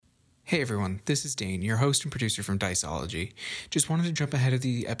Hey everyone, this is Dane, your host and producer from Diceology. Just wanted to jump ahead of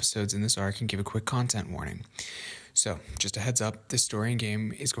the episodes in this arc and give a quick content warning. So, just a heads up, this story and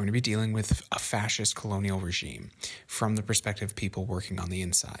game is going to be dealing with a fascist colonial regime from the perspective of people working on the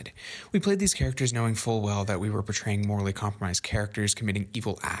inside. We played these characters knowing full well that we were portraying morally compromised characters committing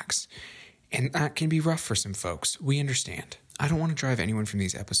evil acts. And that can be rough for some folks. We understand. I don't want to drive anyone from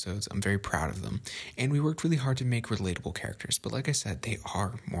these episodes. I'm very proud of them. And we worked really hard to make relatable characters. But like I said, they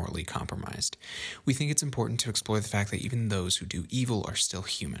are morally compromised. We think it's important to explore the fact that even those who do evil are still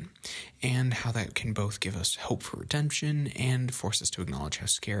human. And how that can both give us hope for redemption and force us to acknowledge how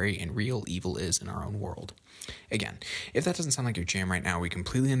scary and real evil is in our own world. Again, if that doesn't sound like your jam right now, we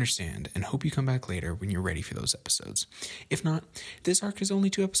completely understand and hope you come back later when you're ready for those episodes. If not, this arc is only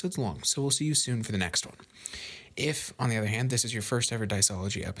 2 episodes long, so we'll see you soon for the next one. If, on the other hand, this is your first ever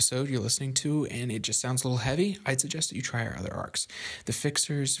Diceology episode you're listening to and it just sounds a little heavy, I'd suggest that you try our other arcs. The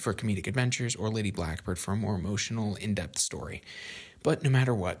Fixers for comedic adventures or Lady Blackbird for a more emotional, in-depth story. But no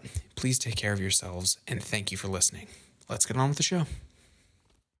matter what, please take care of yourselves and thank you for listening. Let's get on with the show.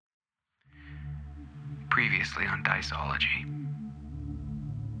 Previously on Diceology.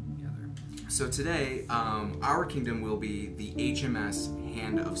 So today, our kingdom will be the HMS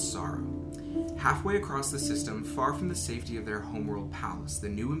Hand of Sorrow. Halfway across the system, far from the safety of their homeworld palace, the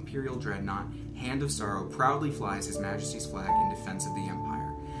new Imperial Dreadnought, Hand of Sorrow, proudly flies His Majesty's flag in defense of the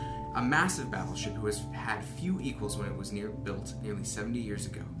Empire. A massive battleship who has had few equals when it was built nearly 70 years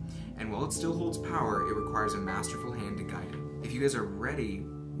ago. And while it still holds power, it requires a masterful hand to guide it. If you guys are ready,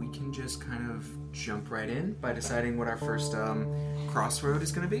 we can just kind of jump right in by deciding what our first crossroad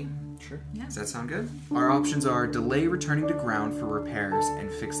is going to be. Sure. Yeah. Does that sound good? Our options are delay returning to ground for repairs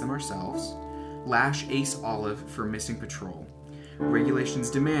and fix them ourselves. Lash Ace Olive for missing patrol.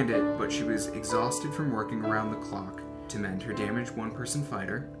 Regulations demand it, but she was exhausted from working around the clock to mend her damaged one-person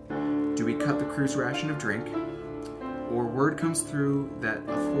fighter. Do we cut the crew's ration of drink? Or word comes through that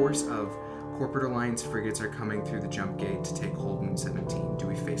a force of Corporate Alliance frigates are coming through the jump gate to take Hold Moon 17. Do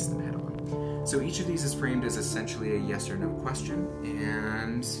we face them head on? So each of these is framed as essentially a yes or no question,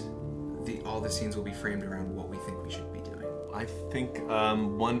 and all the scenes will be framed around what we think we should be doing. I think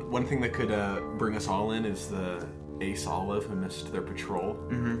one thing that could bring us all in is the Ace Olive who missed their patrol.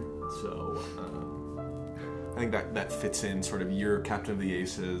 Mm-hmm. So I think that fits in sort of you're captain of the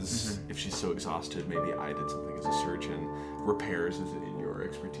Aces. Mm-hmm. If she's so exhausted, maybe I did something as a surgeon. Repairs is in your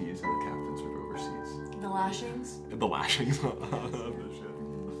expertise, and the captain sort of oversees. The lashings? The lashings of the ship.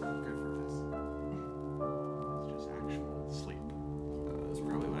 Good for this. It's just actual sleep. That's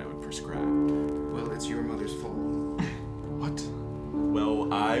probably what I would prescribe. Well, it's your mother's fault. What?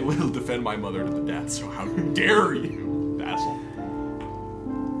 Well, I will defend my mother to the death, so how dare you, vassal?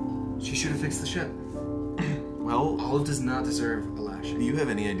 She should have fixed the ship. Well, Olive does not deserve a lashing. Do you have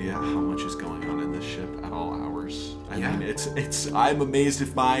any idea how much is going on in this ship at all hours? I Yeah. mean, it's. I'm amazed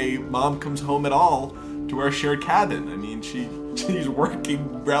if my mom comes home at all to our shared cabin. I mean, she's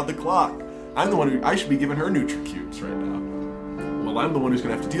working round the clock. I'm the one I should be giving her NutriCubes right now. Well, I'm the one who's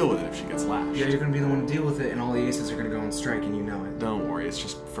gonna have to deal with it if she gets lashed. Yeah, you're gonna be the one to deal with it, and all the Aces are gonna go on strike, and you know it. Don't worry, it's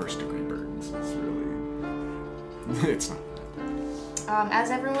just first-degree burns. It's really. It's not. As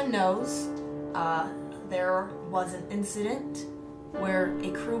everyone knows, there was an incident where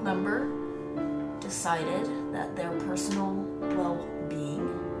a crew member decided that their personal well-being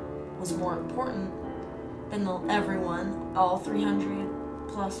was more important than everyone, all 300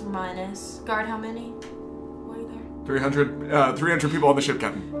 plus or minus. Guard, how many? Were you there? 300 people on the ship,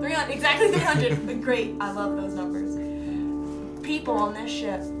 Captain. 300, exactly 300. Great, I love those numbers. People on this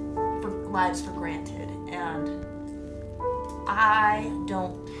ship for lives for granted, and I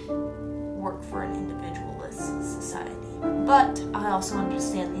don't work for an individualist society. But I also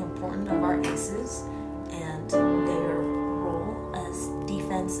understand the importance of our aces and their role as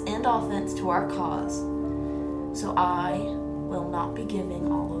defense and offense to our cause. So I will not be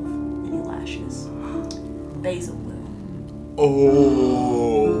giving Olive any lashes. Basil will. Oh.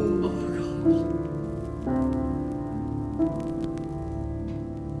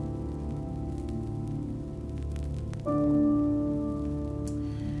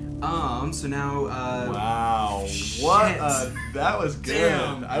 So now, wow. Shit. What? That was good.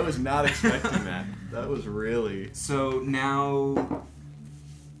 Damn. I was not expecting that. That was really... So now,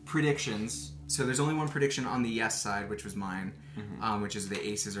 predictions. So there's only one prediction on the yes side, which was mine, which is the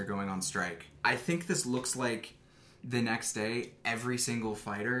Aces are going on strike. I think this looks like the next day, every single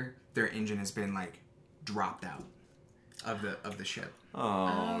fighter, their engine has been, dropped out of the ship.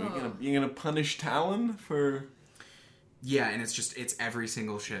 Oh. You're gonna punish Talon for... Yeah, and it's every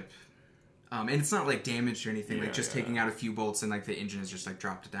single ship And it's not like damaged or anything. Yeah, like just taking out a few bolts and like the engine has just like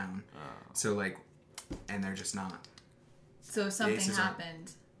dropped it down. So like, and they're just not. So if something aces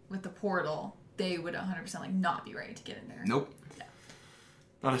happened with the portal, they would 100% like not be ready to get in there. Nope.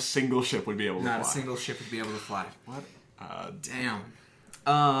 Not a single ship would be able to fly. Not a single ship would be able to fly. What?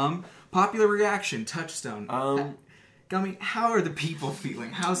 Damn. Popular reaction, Touchstone. Gummy, how are the people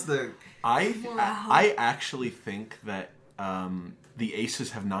feeling? How's the... I actually think that the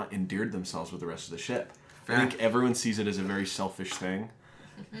aces have not endeared themselves with the rest of the ship. Fair. I think everyone sees it as a very selfish thing,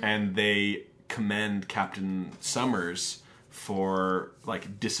 and they commend Captain Summers for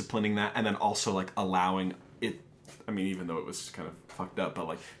like disciplining that, and then also like allowing it. I mean, even though it was kind of fucked up, but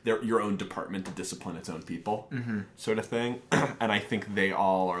like your own department to discipline its own people, sort of thing. And I think they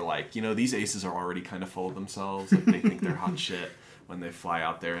all are like, these aces are already kind of full of themselves. Like they think they're hot shit when they fly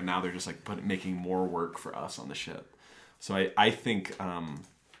out there, and now they're just like making more work for us on the ship. So I think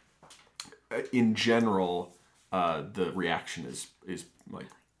in general the reaction is like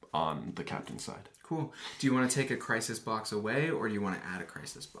on the captain's side. Cool. Do you want to take a crisis box away, or do you want to add a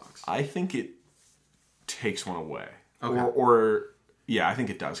crisis box? I think it takes one away. Okay. Or yeah, I think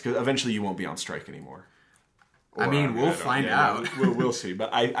it does, because eventually you won't be on strike anymore. I mean, we'll find out. We'll see.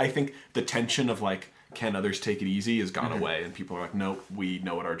 But I think the tension of like, can others take it easy, has gone away, and people are like, nope, we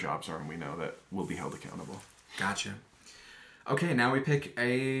know what our jobs are, and we know that we'll be held accountable. Gotcha. Okay, now we pick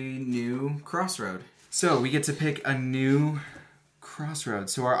a new crossroad. So we get to pick a new crossroad.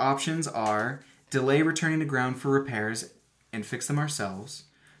 So our options are delay returning to ground for repairs and fix them ourselves,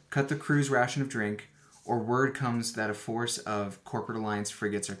 cut the crew's ration of drink, or word comes that a force of Corporate Alliance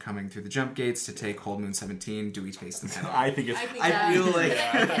frigates are coming through the jump gates to take Cold Moon 17. Do we face them head on? I think it's... I feel like...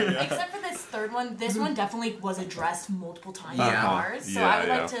 Except for this third one, this one definitely was addressed multiple times in Yeah. ours. So I would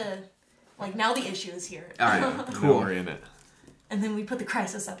like to... Like, now the issue is here. All right, Cool. cool. We're in it. And then we put the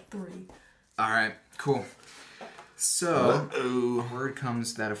crisis at 3. All right, cool. So, word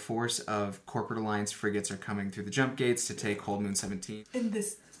comes that a force of Corporate Alliance frigates are coming through the jump gates to take Cold Moon 17. And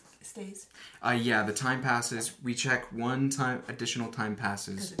this stays. Yeah, the time passes. We check additional time Because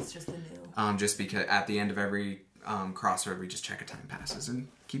passes. it's just the new. Just because at the end of every crossroad, we just check a time passes and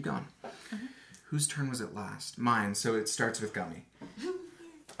keep going. Whose turn was it last? Mine. So it starts with Gummy.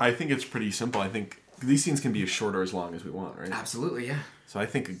 I think it's pretty simple. I think these scenes can be as short or as long as we want, right? Absolutely, yeah. So I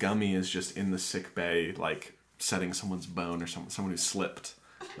think Gummy is just in the sick bay, like setting someone's bone or someone who slipped,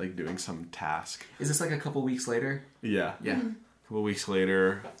 like doing some task. Is this like a couple weeks later? Yeah. Yeah. A couple weeks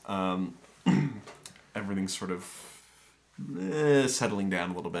later, everything's sort of settling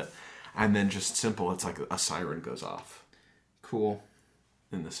down a little bit. And then just simple, it's like a siren goes off Cool.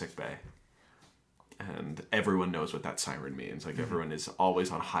 in the sick bay. And everyone knows what that siren means. Like everyone is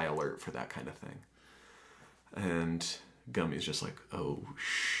always on high alert for that kind of thing. And Gummy's just like, oh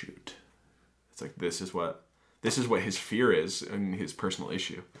shoot. It's like this is what his fear is and his personal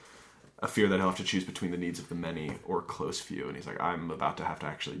issue. A fear that he'll have to choose between the needs of the many or close few. And he's like, I'm about to have to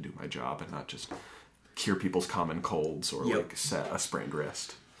actually do my job and not just cure people's common colds or like set a sprained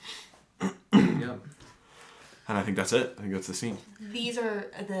wrist. Yep. And I think that's it. I think that's the scene. These are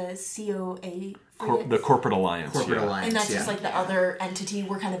the COA The Corporate Alliance. Corporate yeah. Alliance. And that's yeah. just like the other entity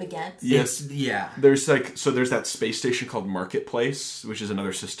we're kind of against. Yes. Yeah. There's that space station called Marketplace, which is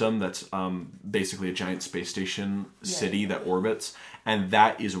another system that's basically a giant space station city that orbits, and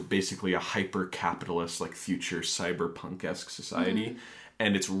that is basically a hyper-capitalist, like future cyberpunk-esque society,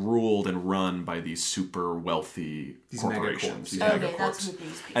 and it's ruled and run by these super wealthy corporations. These Okay, megacorps. that's what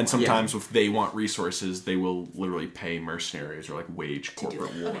these people And sometimes if they want resources, they will literally pay mercenaries or like wage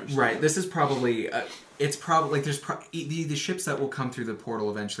corporate wars. Right. This is probably it's probably like there's the ships that will come through the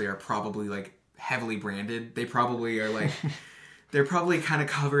portal eventually are probably like heavily branded. They probably are like they're probably kind of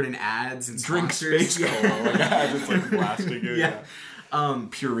covered in ads and Drink sponsors. space cola. Like, it's like plastic. Yeah.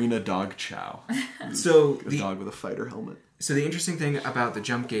 Purina Dog Chow. So A dog with a fighter helmet. So the interesting thing about the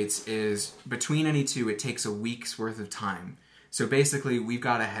jump gates is between any two, it takes a week's worth of time. So basically, we've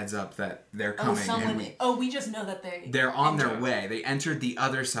got a heads up that they're coming. We just know that they're on their way. They entered the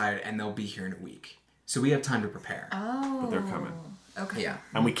other side, and they'll be here in a week. So we have time to prepare. Oh. But they're coming. Okay. Yeah.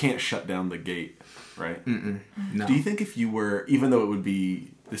 And we can't shut down the gate, right? No. Do you think if you were, even though it would be,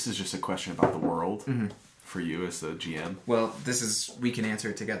 this is just a question about the world for you as the GM? Well, we can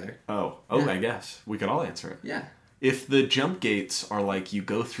answer it together. Oh, Yeah. I guess. We could all answer it. Yeah. If the jump gates are like you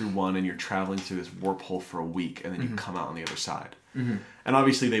go through one and you're traveling through this warp hole for a week and then you come out on the other side. And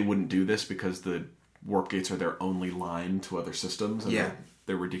obviously they wouldn't do this because the warp gates are their only line to other systems. And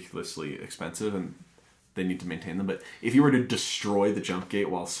they're ridiculously expensive and they need to maintain them. But if you were to destroy the jump gate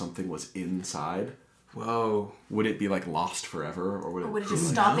while something was inside, Whoa. Would it be like lost forever, or would it? Or would it just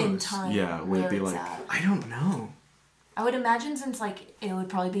stop in knows? time? Yeah, would it where be it's like- at? I don't know. I would imagine since like it would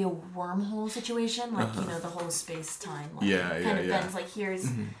probably be a wormhole situation, like you know the whole space time. Like, Yeah, kind of yeah. bends. Like here's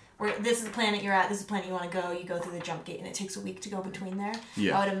where this is the planet you're at. This is the planet you want to go. You go through the jump gate, and it takes a week to go between there.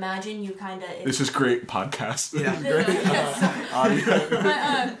 Yeah. I would imagine you kind of. This is great podcast. Yeah.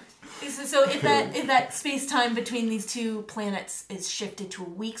 So if that space time between these two planets is shifted to a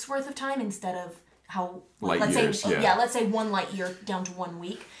week's worth of time instead of how Light let's years, say yeah. let's say 1 light year down to 1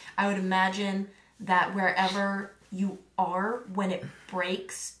 week, I would imagine that wherever you are when it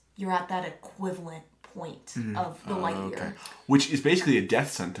breaks, you're at that equivalent point of the light year. Which is basically a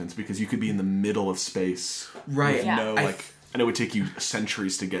death sentence because you could be in the middle of space. Right. With Yeah. no, I- like, and it would take you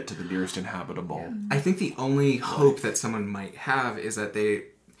centuries to get to the nearest inhabitable. I think the only hope that someone might have is that they,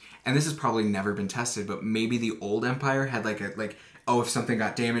 and this has probably never been tested, but maybe the old empire had if something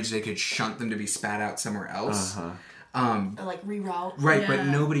got damaged, they could shunt them to be spat out somewhere else. Or like reroute. Right, but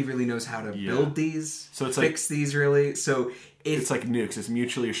Yeah. nobody really knows how to build these, So it's fix these really. So It's like nukes. It's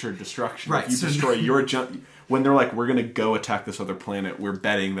mutually assured destruction. Right, If you so- destroy your jump, when they're like, we're going to go attack this other planet, we're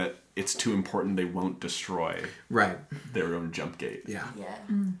betting that it's too important they won't destroy right, their own jump gate. yeah. Yeah.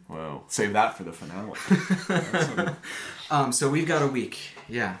 Wow. Save that for the finale. So we've got a week,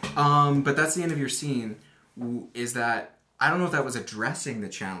 yeah. But that's the end of your scene. Is that I don't know if that was addressing the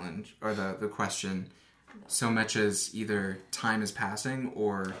challenge or the question so much as either time is passing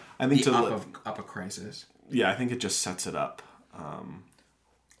or I think the to up a crisis. Yeah, I think it just sets it up.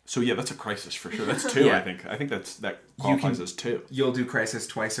 So yeah, that's a crisis for sure. That's 2, Yeah. I think. I think that qualifies as 2. You'll do crisis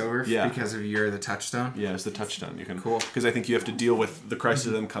twice over Yeah. because of the touchstone. Yeah, it's the touchdown. You can Cool. because I think you have to deal with the crisis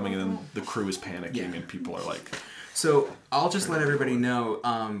of them coming, and then the crew is panicking, Yeah. and people are like, So I'll just let everybody know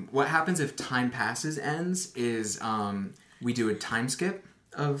what happens if time passes ends is we do a time skip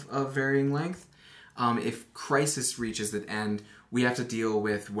of varying length. If crisis reaches the end, we have to deal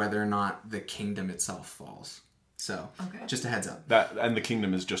with whether or not the kingdom itself falls. So Okay. just a heads up. that, and the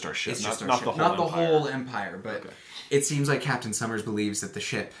kingdom is just our ship, It's not, just our not ship. the whole not the empire. whole empire, but it seems like Captain Summers believes that the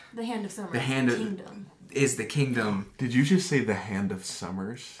ship The Hand of Summer. The Hand of- Kingdom. is the kingdom. Did you just say the Hand of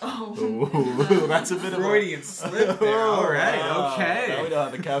Summers? Oh. Ooh, that's a bit of a... slip there. All right, Now we okay. know how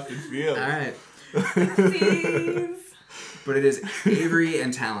the captain feels. All right. Please. But it is Avery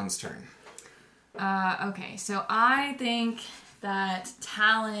and Talon's turn. Okay, so I think that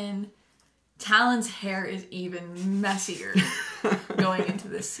Talon's hair is even messier going into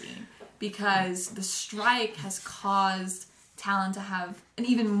this scene because the strike has caused Talon to have an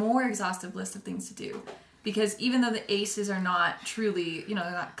even more exhaustive list of things to do. Because even though the aces are not truly, they're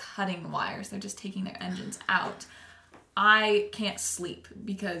not cutting wires, they're just taking their engines out, I can't sleep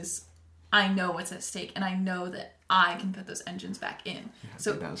because I know what's at stake and I know that I can put those engines back in.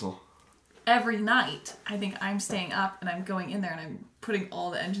 So Basil. every night, I think I'm staying up and I'm going in there and I'm putting all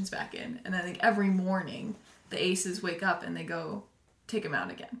the engines back in. And I think every morning, the aces wake up and they go take them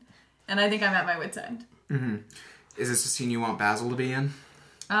out again. And I think I'm at my wit's end. Is this a scene you want Basil to be in?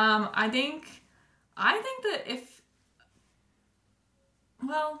 I think that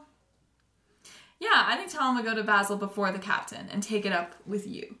I think Talon would go to Basil before the captain and take it up with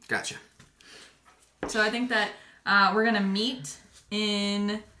you. Gotcha. So I think that we're gonna meet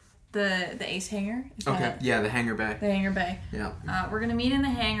in the ace hangar. Is Okay. that Yeah, the hangar bay. the hangar bay? Yeah. We're gonna meet in the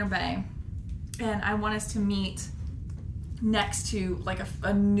hangar bay, and I want us to meet next to like it's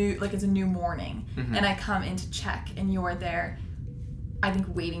a new morning, and I come in to check, and you're there. I think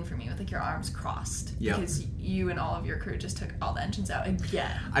waiting for me with like your arms crossed Yeah. because you and all of your crew just took all the engines out again.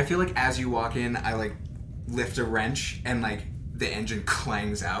 I feel like as you walk in, I lift a wrench and the engine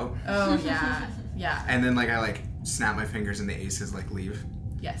clangs out, Oh yeah, yeah, and then I snap my fingers and the aces leave.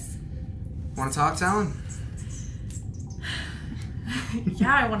 yes, Want to talk, Talon?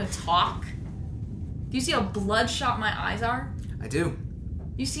 yeah. I want to talk. Do you see how bloodshot my eyes are? I do.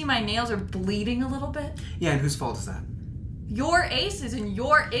 You see my nails are bleeding a little bit. Yeah, and whose fault is that? Your aces and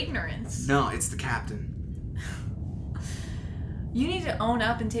your ignorance. No, it's the captain. You need to own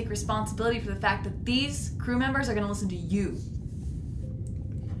up and take responsibility for the fact that these crew members are going to listen to you.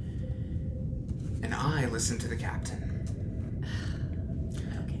 And I listen to the captain.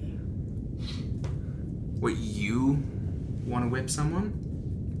 Okay. What, you want to whip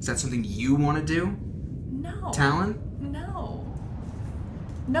someone? Is that something you want to do, No. Talon? No.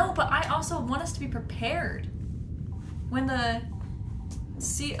 No, but I also want us to be prepared. When the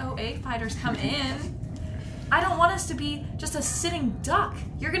COA fighters come in, I don't want us to be just a sitting duck.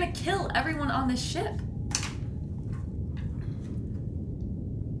 You're going to kill everyone on this ship.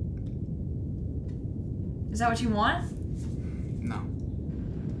 Is that what you want? No.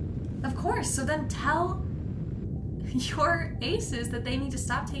 Of course. So then tell your aces that they need to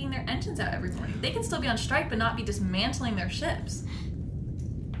stop taking their engines out every morning. They can still be on strike, but not be dismantling their ships.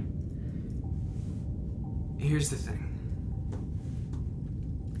 Here's the thing.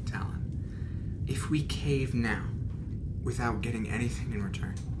 Talon, if we cave now without getting anything in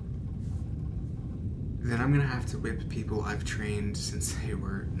return, then I'm gonna have to whip people I've trained since they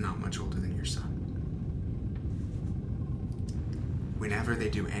were not much older than your son. Whenever they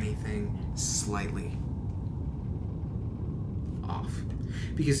do anything slightly off.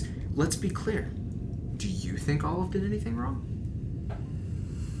 Because, let's be clear, do you think Olive did anything wrong?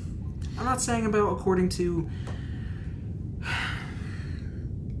 I'm not saying about according to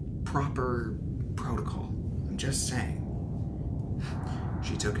proper protocol. I'm just saying.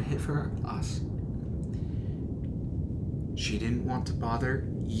 She took a hit for us. She didn't want to bother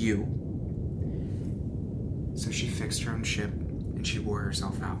you. So she fixed her own ship and she wore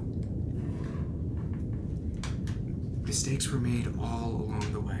herself out. Mistakes were made all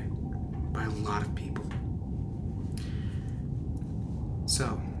along the way by a lot of people.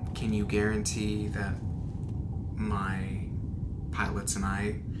 So, can you guarantee that my pilots and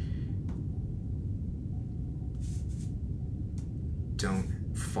I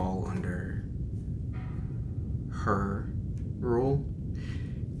don't fall under her rule?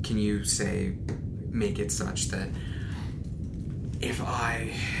 Can you make it such that if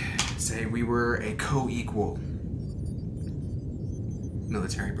I say we were a co-equal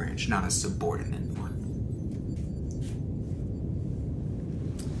military branch, not a subordinate one?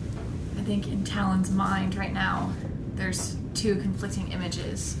 I think in Talon's mind right now, there's two conflicting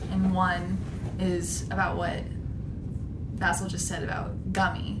images, and one is about what Basil just said about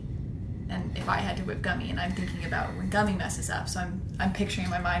Gummy, and if I had to whip Gummy, and I'm thinking about when Gummy messes up, so I'm picturing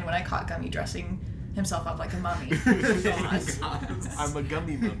in my mind when I caught Gummy dressing himself up like a mummy. I'm a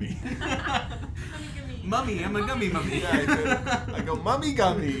gummy mummy. Mummy, I'm a gummy mummy. Yeah, I go, mummy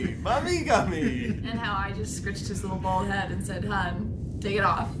gummy, mummy gummy. And how I just scritched his little bald head and said, "Hun, take it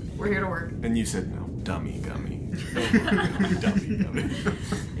off. We're here to work." And you said no, dummy gummy. Dummy gummy.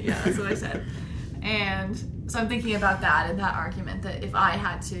 Yeah, that's what I said. And so I'm thinking about that and that argument that if I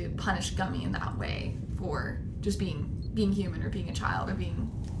had to punish Gummy in that way for just being human or being a child or being,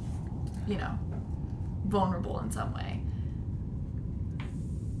 vulnerable in some way,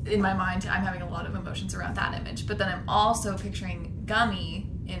 in my mind I'm having a lot of emotions around that image. But then I'm also picturing Gummy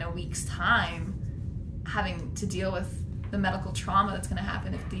in a week's time having to deal with the medical trauma that's going to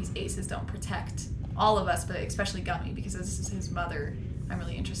happen if these aces don't protect all of us, but especially Gummy, because this is his mother. I'm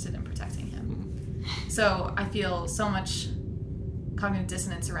really interested in protecting him. So I feel so much cognitive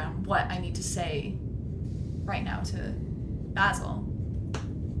dissonance around what I need to say right now to Basil.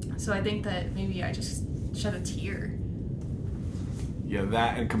 So I think that maybe I just shed a tear. Yeah,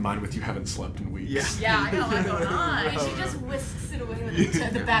 that and combined with you haven't slept in weeks. Yeah, I got a lot going on. She just whisks it away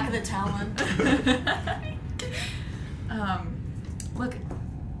with the back of the talon. Look,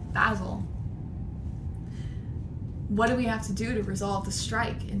 Basil, what do we have to do to resolve the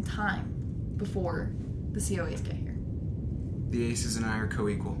strike in time before the COAs get here? The aces and I are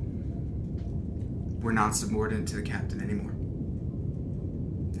co-equal. We're not subordinate to the captain anymore.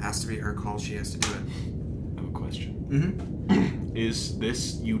 It has to be her call. She has to do it. I have a question. Mm-hmm. Is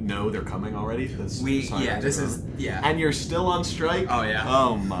this, they're coming already? This is. And you're still on strike? Oh, yeah.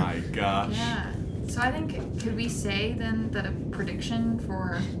 Oh my gosh. Yeah. So I think, could we say then that a prediction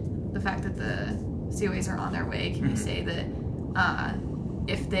for the fact that the COAs are on their way, can we say that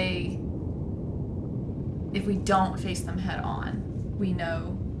if we don't face them head on, we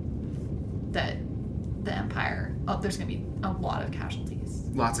know that the Empire, there's going to be a lot of casualties.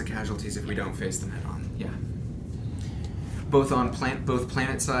 Lots of casualties if we don't face them head on. Yeah. Both on both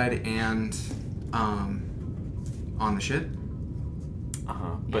planet side and on the ship.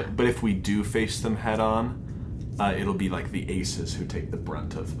 But if we do face them head on, it'll be like the aces who take the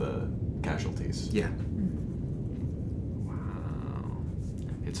brunt of the casualties. Yeah. Wow.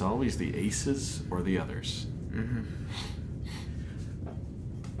 It's always the aces or the others. Mm-hmm.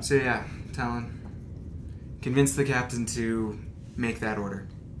 So yeah, Talon, convince the captain to make that order.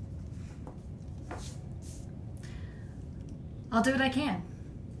 I'll do what I can.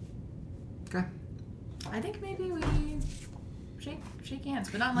 Okay. I think maybe we shake hands,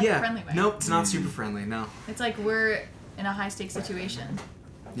 but not in a friendly way. Nope, it's not super friendly, no. It's like we're in a high-stakes situation.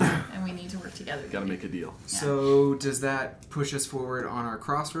 Yeah. And we need to work together. Gotta make a deal. Yeah. So does that push us forward on our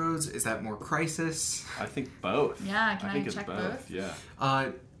crossroads? Is that more crisis? I think both. Yeah, can I think it's check both? Yeah.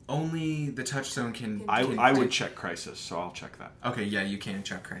 Only the touchstone can... I would check crisis, so I'll check that. Okay, yeah, you can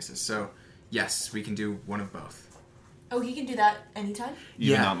check crisis. So, yes, we can do one of both. Oh, he can do that anytime?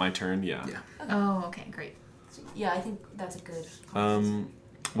 Even Yeah. not my turn. Yeah. Yeah. Oh, okay, great. Yeah, I think that's a good.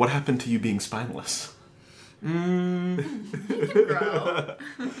 What happened to you being spineless? Grow.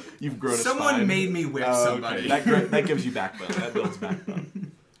 You've grown a Someone spine. made me whip Oh, somebody. okay. That gives you backbone. That builds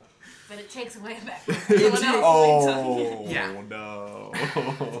backbone. But it takes away a back. Oh Yeah. no!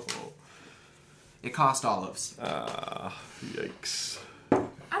 It cost olives. Yikes!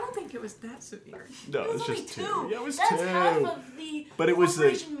 I don't think it was that severe. No, It was it's only just 2. two. Yeah, it was That's two. half of the But it was the-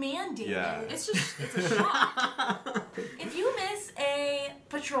 corporation mandate. Yeah. It's a shock. If you miss a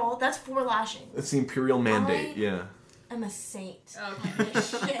patrol, that's 4 lashing. It's the Imperial mandate. Yeah. I'm a saint. Okay.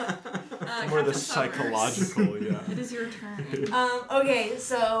 Shit. More the Captain Summers. psychological. Yeah. It is your turn. Okay,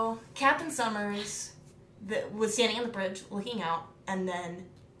 so Captain Summers was standing on the bridge looking out and then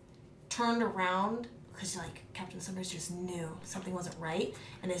turned around because Captain Summers just knew something wasn't right,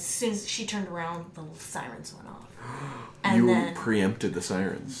 and as soon as she turned around, the sirens went off. And You then preempted the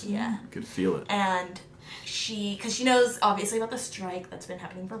sirens. yeah, You could feel it. and because she knows obviously about the strike that's been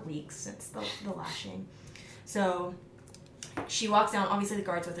happening for weeks since the lashing, so she walks down. Obviously, the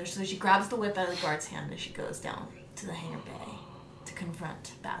guard's with her, so she grabs the whip out of the guard's hand and she goes down to the hangar bay to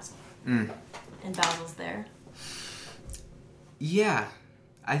confront Basil. And Basil's there. Yeah,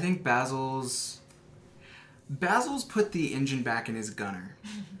 I think Basil's put the engine back in his gunner,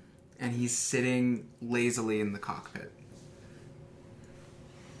 and he's sitting lazily in the cockpit.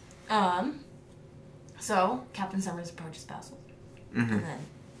 So Captain Summers approaches Basil, and then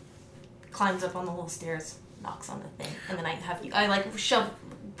climbs up on the little stairs, knocks on the thing, and then I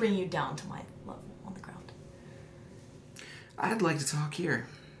bring you down to my level on the ground. I'd like to talk here.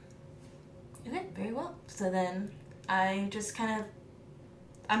 Okay, very well. So then I just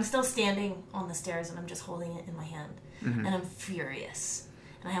I'm still standing on the stairs and I'm just holding it in my hand. And I'm furious.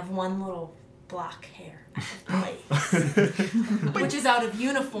 And I have one little black hair out of place, which is out of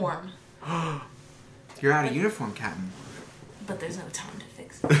uniform. You're out of uniform, Captain. But there's no time to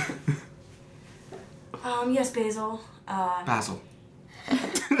fix it. Yes, Basil. Basil.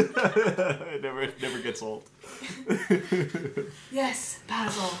 It never gets old. Yes,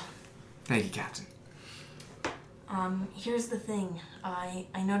 Basil. Thank you, Captain. Here's the thing. I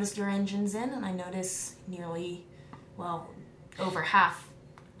noticed your engine's in, and I notice over half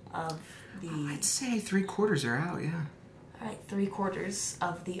of the... I'd say 3/4 are out, yeah. Alright, 3/4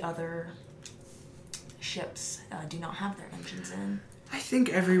 of the other ships do not have their engines in. I think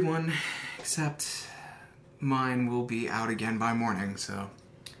everyone except mine will be out again by morning, so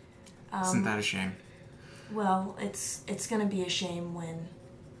isn't that a shame? Well, it's gonna be a shame when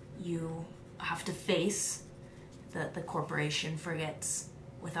you have to face the corporation frigates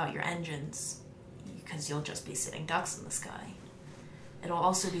without your engines, because you'll just be sitting ducks in the sky. It'll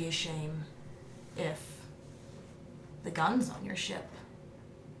also be a shame if the guns on your ship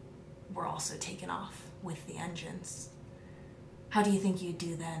were also taken off with the engines. How do you think you'd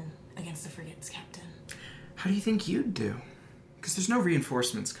do then against the frigates, Captain? How do you think you'd do? Because there's no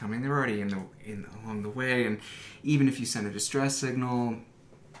reinforcements coming. They're already along the way, and even if you send a distress signal,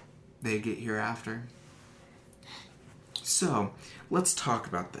 they get here after. So, let's talk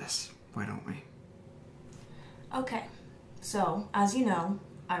about this, why don't we? Okay, so as you know,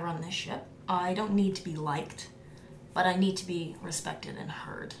 I run this ship. I don't need to be liked, but I need to be respected and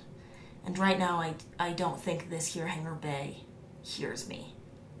heard. And right now, I don't think this here hangar bay hears me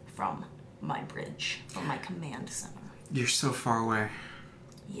from my bridge, from my command center. You're so far away.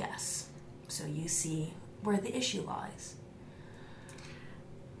 Yes, so you see where the issue lies.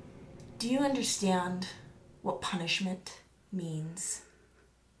 Do you understand what punishment means,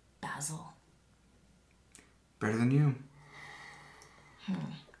 Basil? Better than you.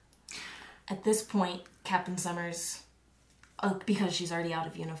 At this point, Captain Summers, because she's already out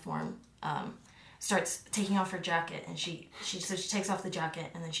of uniform, starts taking off her jacket, and she takes off the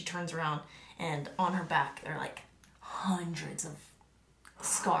jacket, and then she turns around, and on her back are like hundreds of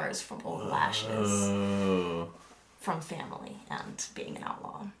scars from old lashes from family and being an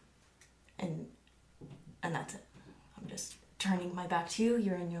outlaw, and that's it. I'm just turning my back to you.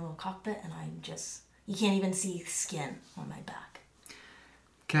 You're in your little cockpit, and you can't even see skin on my back.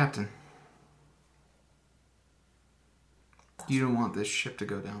 Captain. You don't want this ship to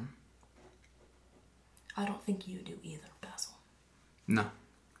go down. I don't think you do either, Basil. No.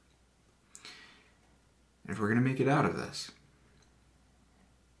 If we're gonna make it out of this,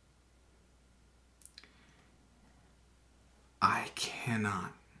 I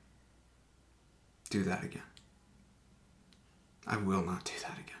cannot do that again. I will not do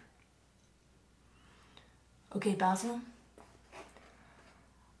that again. Okay, Basil.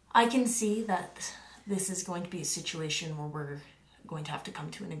 I can see that this is going to be a situation where we're going to have to come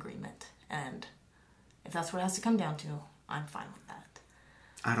to an agreement. And if that's what it has to come down to, I'm fine with that.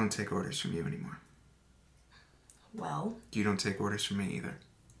 I don't take orders from you anymore. Well, You don't take orders from me either.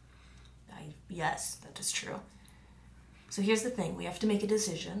 yes, that is true. So here's the thing. We have to make a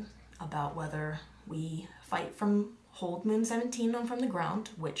decision about whether we fight from Hold Moon 17 on from the ground,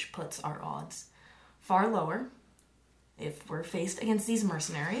 which puts our odds far lower if we're faced against these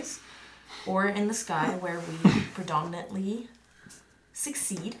mercenaries, or in the sky where we predominantly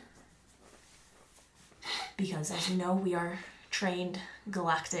succeed. Because as you know, we are trained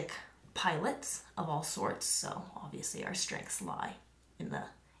galactic pilots of all sorts, so obviously our strengths lie in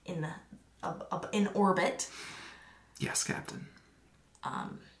orbit. Yes, Captain.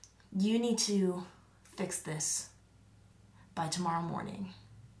 You need to fix this by tomorrow morning.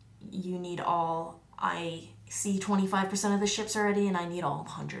 You need all... I see 25% of the ships already, and I need all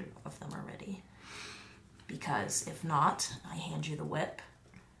 100 of them already. Because if not, I hand you the whip.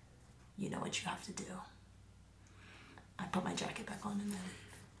 You know what you have to do. I put my jacket back on and then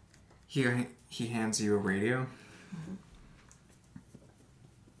leave. He hands you a radio. Mm-hmm.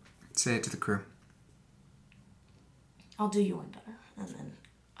 Say it to the crew. I'll do you one better. And then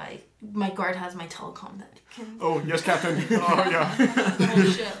my guard has my telecom that can... Oh, yes, Captain. Oh, yeah. the whole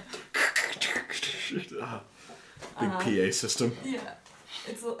ship. Big PA system. Yeah.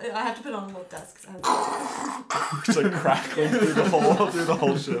 I have to put it on a little desk. It's like crackling through the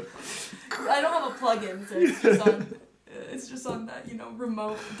whole ship. I don't have a plug-in, so it's just on that,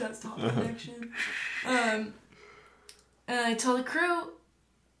 remote desktop connection. And I tell the crew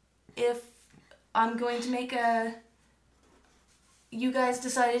if I'm going to make you guys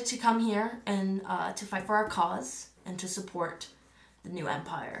decided to come here and to fight for our cause and to support the new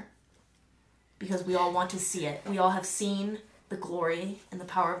empire. Because we all want to see it. We all have seen the glory and the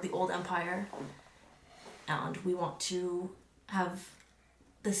power of the old empire. And we want to have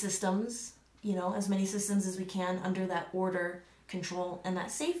the systems, as many systems as we can under that order, control, and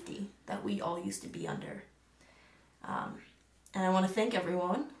that safety that we all used to be under. And I want to thank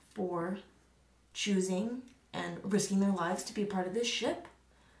everyone for choosing and risking their lives to be a part of this ship.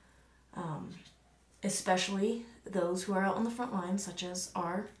 Especially those who are out on the front lines, such as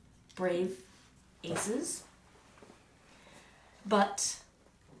our brave aces. But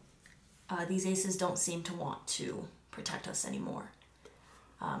these aces don't seem to want to protect us anymore.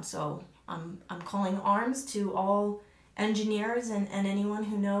 So I'm calling arms to all engineers and anyone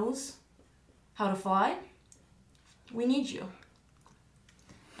who knows how to fly. We need you.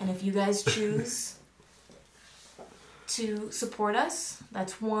 And if you guys choose to support us,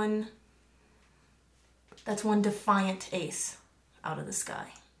 that's one defiant ace out of the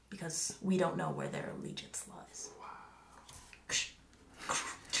sky. Because we don't know where their allegiance lies.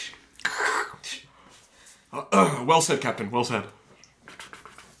 Wow. Well said, Captain. Well said.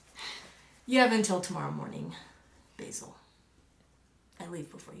 You have until tomorrow morning, Basil. I leave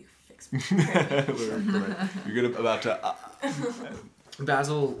before you fix me. You're about to...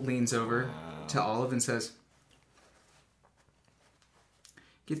 Basil leans over to Olive and says,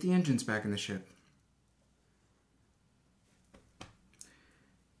 "Get the engines back in the ship.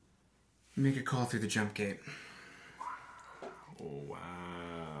 Make a call through the jump gate." Oh,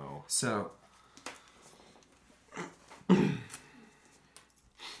 wow. So, I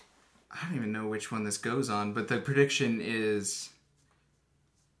don't even know which one this goes on, but the prediction is,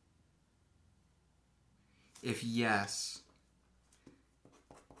 if yes,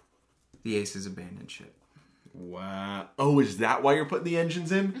 the Aces abandon ship. Wow. Oh, is that why you're putting the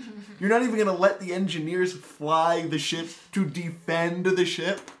engines in? You're not even going to let the engineers fly the ship to defend the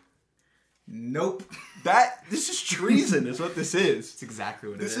ship? Nope. This is treason is what this is. That's exactly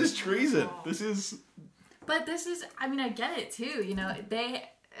what it is. This is treason. This is... But this is, I get it too. They,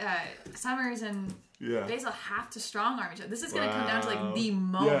 Summers and Basil have to strong arm each other. This is going to come down to the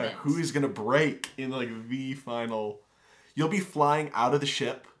moment. Yeah, who is going to break in the final... You'll be flying out of the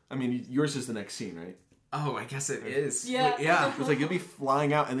ship. Yours is the next scene, right? Oh, I guess it is. Yeah. Yeah. It's you'll be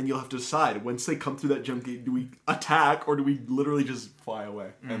flying out, and then you'll have to decide, once they come through that jump gate, do we attack, or do we literally just fly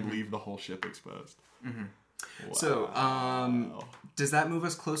away and leave the whole ship exposed? Mm-hmm. Wow. So, does that move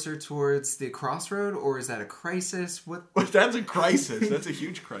us closer towards the crossroad, or is that a crisis? What? That's a crisis. That's a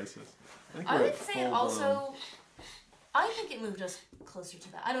huge crisis. I would say also... I think it moved us closer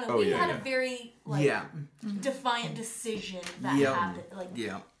to that. I don't know. We had a very, defiant decision that happened.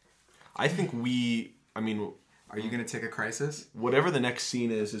 I think are you going to take a crisis? Whatever the next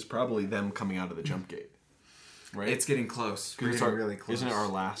scene is probably them coming out of the jump gate. Right? It's getting close. We're getting really close. Isn't it our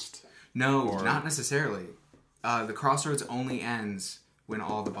last? No, not necessarily. The crossroads only ends when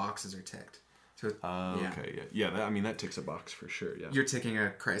all the boxes are ticked. So yeah. Okay, yeah. That ticks a box for sure, yeah. You're ticking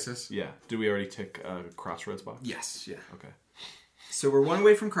a crisis? Yeah. Did we already tick a crossroads box? Yes, yeah. Okay. So we're 1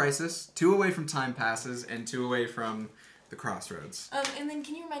 away from crisis, 2 away from time passes, and 2 away from the crossroads. And then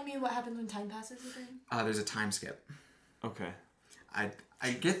can you remind me what happens when time passes again? There's a time skip. Okay. I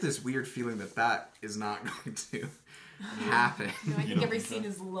get this weird feeling that is not going to happen. No, I think every scene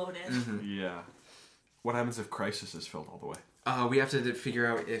is loaded. Yeah. What happens if crisis is filled all the way? We have to figure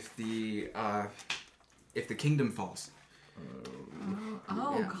out if the kingdom falls.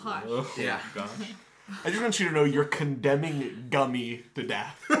 Oh gosh. Yeah. Gosh. I just want you to know you're condemning Gummy to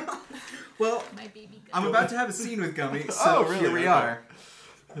death. Well, My baby. I'm about to have a scene with Gummy, so really? here we Okay. are.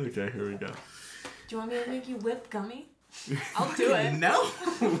 Okay, here we go. Do you want me to make you whip Gummy? I'll do it. No.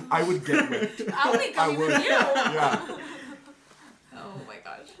 I would get whipped. I'll make Gummy with you. Yeah. Oh my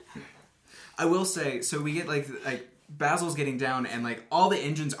gosh. I will say, so we get like Basil's getting down, and like all the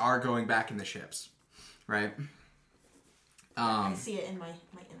engines are going back in the ships, right? I see it in my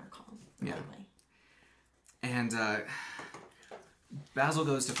intercom. Yeah. Anyway. And Basil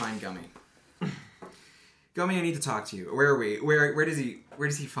goes to find Gummy. Gummy, I need to talk to you. Where are we? Where does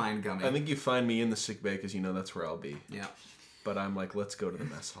he find Gummy? I think you find me in the sick bay because you know that's where I'll be. Yeah. But I'm like, let's go to the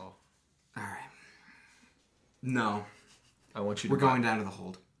mess hall. All right. No, I want you to we're going down to the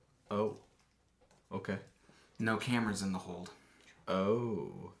hold. Oh. Okay. No cameras in the hold.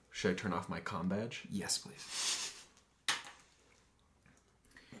 Oh. Should I turn off my comm badge? Yes, please.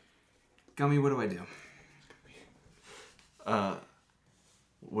 Gummy, what do I do?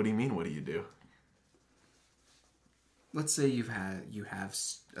 What do you mean, what do you do? Let's say you have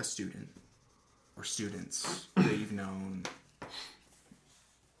a student or students that you've known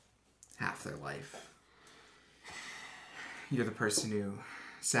half their life. You're the person who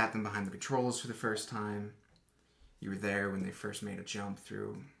sat them behind the patrols for the first time. You were there when they first made a jump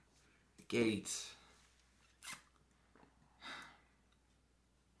through the gate.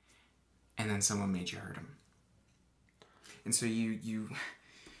 And then someone made you hurt him. And so you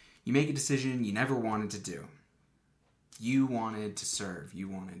make a decision you never wanted to do. You wanted to serve. You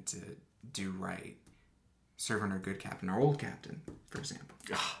wanted to do right. Serve under a good captain, or old captain, for example.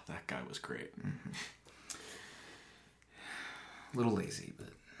 Ah, that guy was great. A little lazy, but...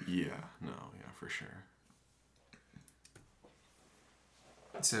 Yeah, for sure.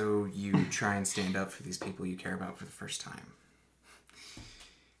 So you try and stand up for these people you care about for the first time.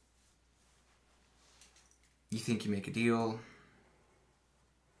 You think you make a deal.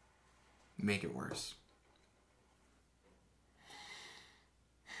 You make it worse.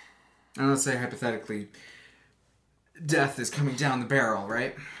 And let's say, hypothetically, death is coming down the barrel,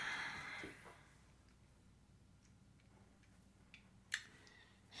 right?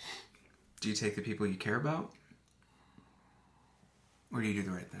 Do you take the people you care about? Or do you do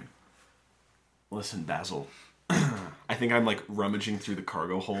the right thing? Listen, Basil. I think I'm like rummaging through the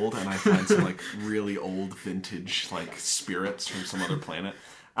cargo hold and I find some like really old vintage like spirits from some other planet.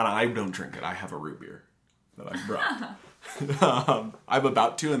 And I don't drink it. I have a root beer that I brought. I'm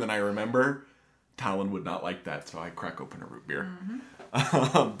about to, and then I remember Talon would not like that, so I crack open a root beer.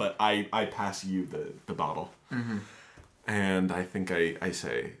 But I pass you the bottle. And I think I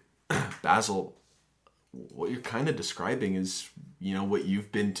say, Basil, what you're kind of describing is, you know, what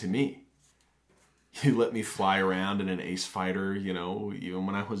you've been to me. You let me fly around in an ace fighter, you know, even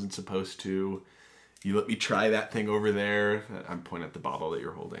when I wasn't supposed to. You let me try that thing over there. I'm pointing at the bottle that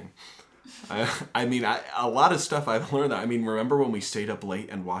you're holding. I mean, a lot of stuff I've learned. I mean, remember when we stayed up late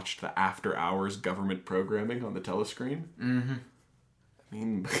and watched the after-hours government programming on the telescreen? Mm-hmm. I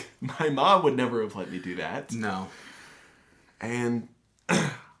mean, my mom would never have let me do that. No. And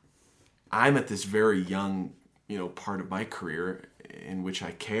I'm at this very young, you know, part of my career in which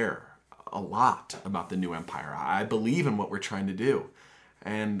I care a lot about the new empire. I believe in what we're trying to do.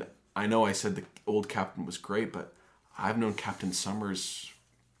 And I know I said the old captain was great, but I've known Captain Summers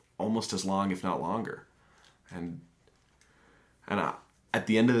almost as long, if not longer. And at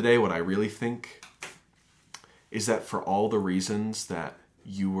the end of the day, what I really think is that for all the reasons that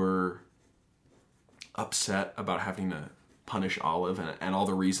you were upset about having to punish Olive, and all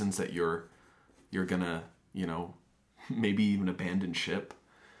the reasons that you're gonna, you know, maybe even abandon ship,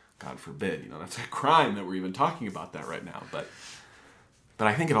 God forbid, you know, that's a crime that we're even talking about that right now. But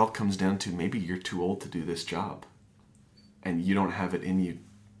I think it all comes down to maybe you're too old to do this job, and you don't have it in you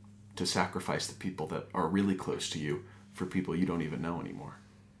to sacrifice the people that are really close to you for people you don't even know anymore.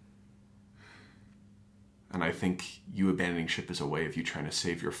 And I think you abandoning ship is a way of you trying to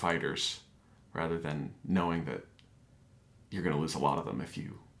save your fighters rather than knowing that you're going to lose a lot of them if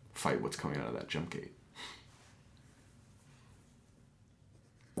you fight what's coming out of that jump gate.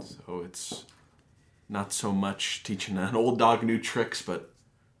 So it's not so much teaching an old dog new tricks, but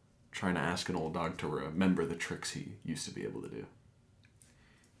trying to ask an old dog to remember the tricks he used to be able to do.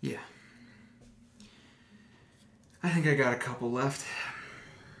 Yeah. I think I got a couple left.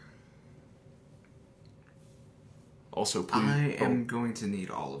 Also, please. I am going to need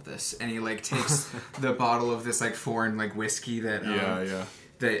all of this. And he like takes the bottle of this like foreign like whiskey that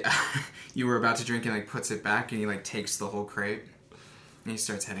that you were about to drink and like puts it back, and he like takes the whole crate and he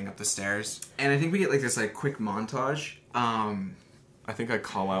starts heading up the stairs. And I think we get like this like quick montage. I think I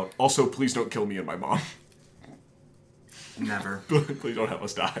call out, also, please don't kill me and my mom. Never. Please don't have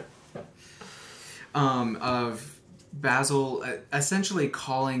us die. Of Basil essentially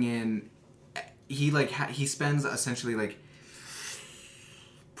calling in. He spends essentially like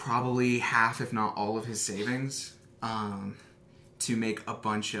probably half, if not all, of his savings to make a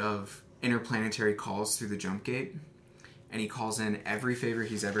bunch of interplanetary calls through the jump gate, and he calls in every favor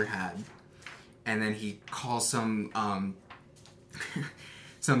he's ever had, and then he calls some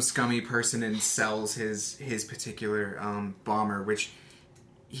scummy person and sells his particular bomber, which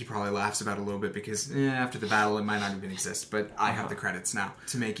he probably laughs about a little bit because after the battle it might not even exist, but I have the credits now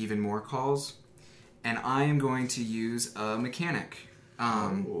to make even more calls. And I am going to use a mechanic.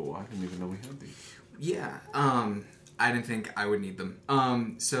 I didn't even know we had these. Yeah, I didn't think I would need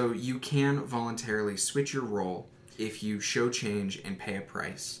them. So you can voluntarily switch your role if you show change and pay a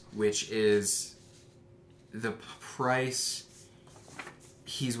price, which is the price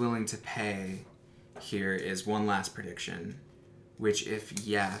he's willing to pay here is one last prediction, which if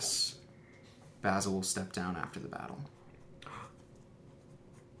yes, Basil will step down after the battle.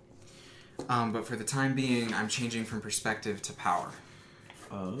 But for the time being, I'm changing from perspective to power.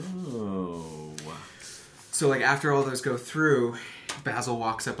 Oh. So, like, after all those go through, Basil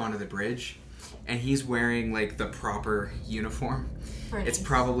walks up onto the bridge, and he's wearing, like, the proper uniform. It's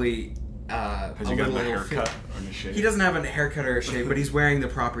probably Has he got a haircut or a shave? He doesn't have a haircut or a shave, but he's wearing the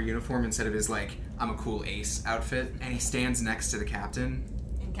proper uniform instead of his, like, I'm a cool ace outfit. And he stands next to the captain.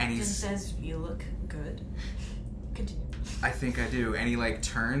 And Captain says, you look good. Continue. I think I do. And he, like,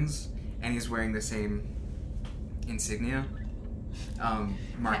 turns, and he's wearing the same insignia,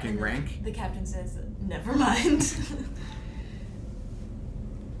 marking rank. The captain says, never mind.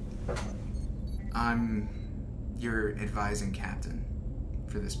 I'm your advising captain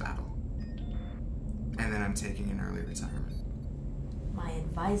for this battle. And then I'm taking an early retirement. My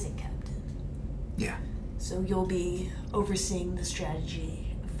advising captain? Yeah. So you'll be overseeing the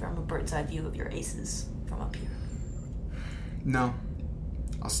strategy from a bird's eye view of your aces from up here? No.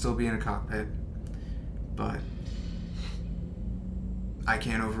 I'll still be in a cockpit, but I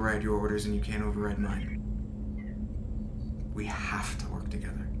can't override your orders and you can't override mine. We have to work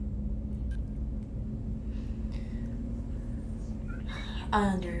together. I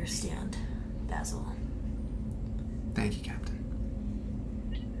understand, Basil. Thank you, Captain.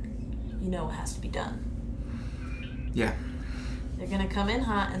 You know what has to be done. Yeah. They're gonna come in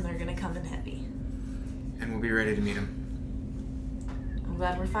hot and they're gonna come in heavy. And we'll be ready to meet him. I'm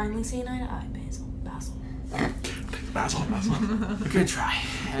glad we're finally seeing eye to eye, Basil. Basil. Good try.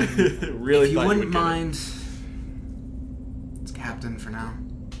 Really, if you wouldn't mind, it's Captain for now.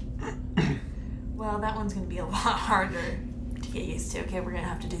 Well, that one's gonna be a lot harder to get used to. Okay, we're gonna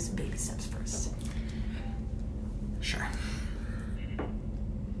have to do some baby steps first. Sure.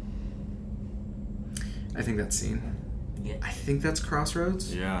 I think that's scene. Yeah. I think that's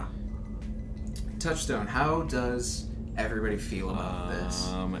Crossroads. Yeah. Touchstone. How does everybody feel about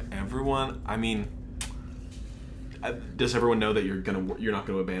this? Everyone. I mean, does everyone know that you're not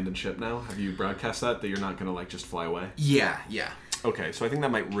gonna abandon ship now? Have you broadcast that you're not gonna like just fly away? Yeah. Okay, so I think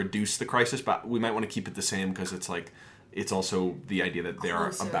that might reduce the crisis, but we might want to keep it the same because it's like it's also the idea that they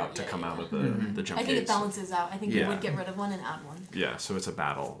are about to come out of the jump I think it gates. balances out. I think it would get rid of one and add one. Yeah, so it's a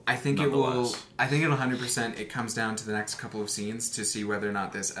battle. I think it will. I think it'll 100%. It comes down to the next couple of scenes to see whether or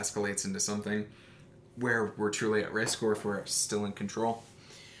not this escalates into something where we're truly at risk or if we're still in control.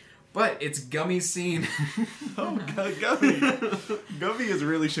 But it's Gummy's scene. Oh, Gummy. Gummy is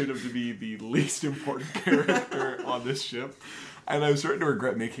really shaped up to be the least important character on this ship. And I'm starting to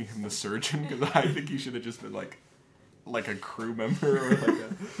regret making him the surgeon because I think he should have just been like a crew member or like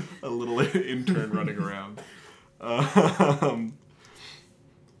a little intern running around. I'm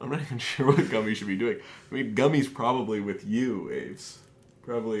not even sure what Gummy should be doing. I mean, Gummy's probably with you, Aves.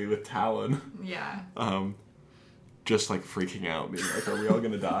 Probably with Talon. Yeah. Just like freaking out, being like, are we all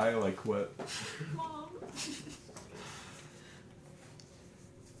gonna die? Like, what? Mom.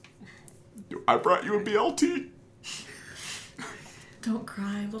 I brought you a BLT. Don't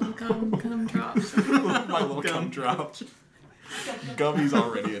cry, little gum drops. My little gum drops. Gummy's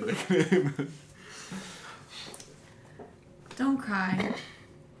already a nickname. Don't cry.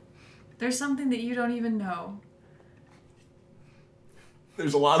 There's something that you don't even know.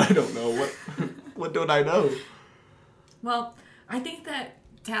 There's a lot I don't know. What don't I know? Well, I think that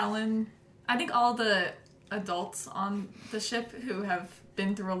I think all the adults on the ship who have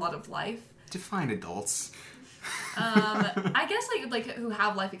been through a lot of life, Define adults. I guess like who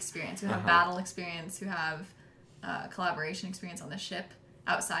have life experience, who have battle experience, who have collaboration experience on the ship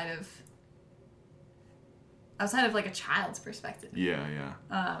outside of like a child's perspective. Yeah.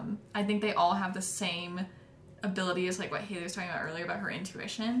 I think they all have the same ability as like what Haley was talking about earlier about her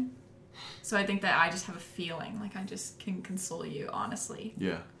intuition. So I think that I just have a feeling, like I just can console you, honestly.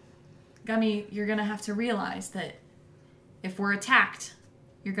 Yeah. Gummy, you're gonna have to realize that if we're attacked,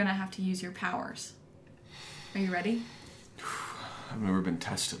 you're gonna have to use your powers. Are you ready? I've never been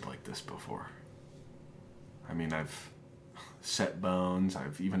tested like this before. I mean, I've set bones,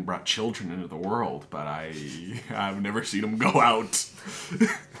 I've even brought children into the world, but I've never seen them go out.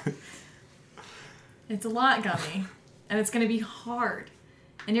 It's a lot, Gummy. And it's gonna be hard.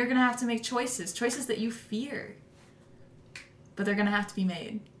 And you're gonna have to make choices that you fear. But they're gonna have to be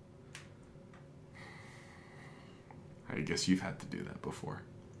made. I guess you've had to do that before.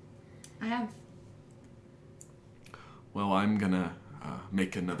 I have. Well, I'm gonna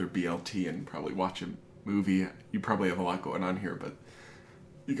make another BLT and probably watch a movie. You probably have a lot going on here, but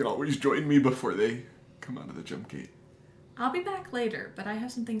you can always join me before they come out of the jump gate. I'll be back later, but I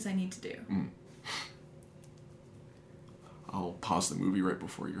have some things I need to do. I'll pause the movie right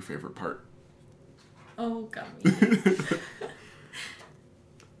before your favorite part. Oh, Gummy.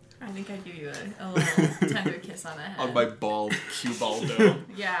 I think I'd give you a little tender kiss on the head. On my bald cue ball dome.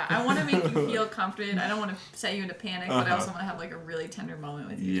 Yeah, I want to make you feel comforted. I don't want to set you into panic, but I also want to have like a really tender moment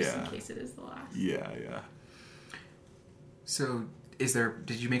with you just in case it is the last. Yeah. So,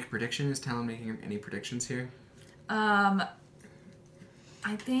 did you make a prediction? Is Talon making any predictions here? I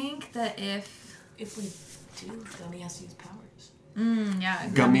think that if we do, Gummy has to use powers.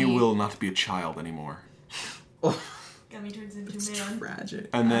 Gummy will not be a child anymore. Gummy turns into It's man. tragic.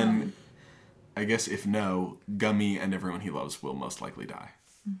 And then, I guess if no, Gummy and everyone he loves will most likely die.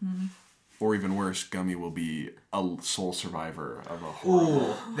 Mm-hmm. Or even worse, Gummy will be a sole survivor of a horrible...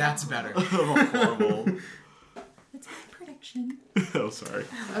 Ooh, that's better. of a horrible... it's my prediction. Oh, sorry.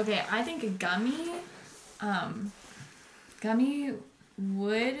 Okay, I think Gummy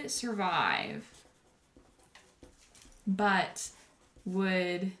would survive, but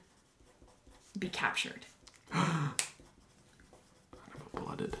would be captured.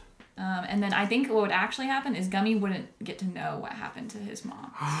 Blooded. And then I think what would actually happen is Gummy wouldn't get to know what happened to his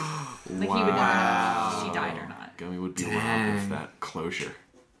mom. Like he would never know if she died or not. Gummy would be robbed of that closure.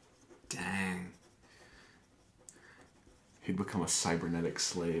 Dang. He'd become a cybernetic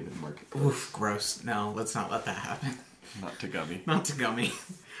slave in Marketplace. Oof, gross. No, let's not let that happen. Not to Gummy. Not to Gummy.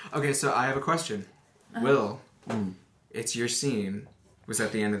 Okay, so I have a question. Will, it's your scene. Was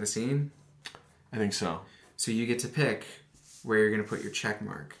that the end of the scene? I think so. So you get to pick where you're going to put your check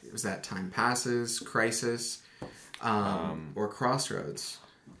mark. Was that time passes, crisis, or crossroads?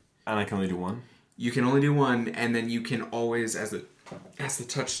 And I can only do one? You can only do one, and then you can always, as the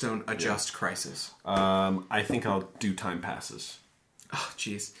touchstone, adjust crisis. I think I'll do time passes. Oh,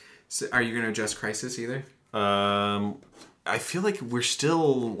 jeez. So are you going to adjust crisis either? I feel like we're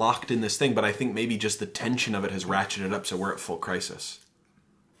still locked in this thing, but I think maybe just the tension of it has ratcheted up, so we're at full crisis.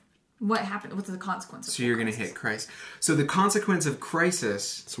 What happened? What's the consequence of So you're going to hit crisis. So the consequence of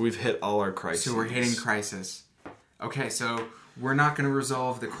crisis... So we've hit all our crises. So we're hitting crisis. Okay, so we're not going to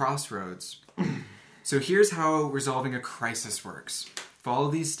resolve the crossroads. So here's how resolving a crisis works.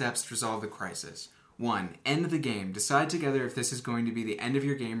 Follow these steps to resolve the crisis. 1. End the game. Decide together if this is going to be the end of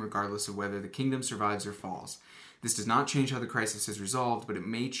your game regardless of whether the kingdom survives or falls. This does not change how the crisis is resolved, but it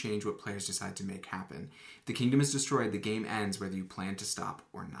may change what players decide to make happen. If the kingdom is destroyed, the game ends whether you plan to stop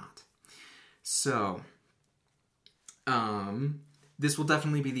or not. So, this will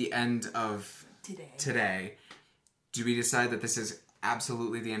definitely be the end of today. Do we decide that this is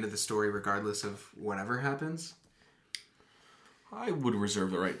absolutely the end of the story regardless of whatever happens? I would reserve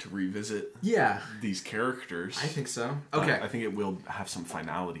the right to revisit these characters. I think so. Okay. I think it will have some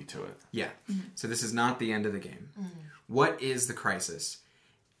finality to it. Yeah. So this is not the end of the game. What is the crisis?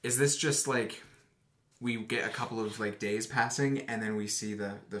 Is this just like we get a couple of like days passing and then we see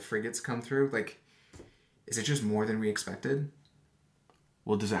the frigates come through? Like, is it just more than we expected?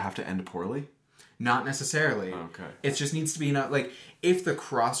 Well, does it have to end poorly? Not necessarily. Okay. It just needs to be enough. Like, if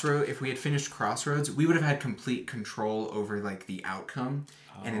we had finished Crossroads, we would have had complete control over like the outcome.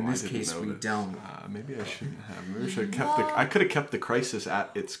 And in this case, we don't. Maybe I shouldn't have. Maybe I should have kept I could have kept the crisis at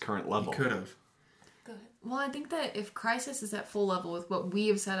its current level. You could have. Go ahead. Well, I think that if Crisis is at full level with what we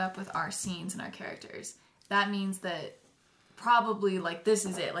have set up with our scenes and our characters, that means that probably, like, this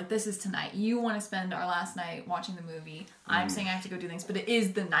is it. Like, this is tonight. You want to spend our last night watching the movie. I'm saying I have to go do things, but it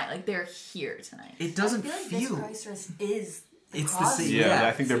is the night. Like, they're here tonight. It doesn't I feel like feel... this Crisis is It's the same. Yeah, Yeah.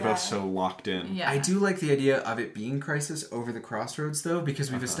 I think they're both so locked in. Yeah. I do like the idea of it being Crisis over the Crossroads, though,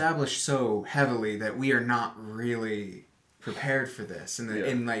 because we've established so heavily that we are not really prepared for this.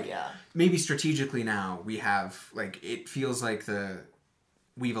 And, maybe strategically now, we have, like, it feels like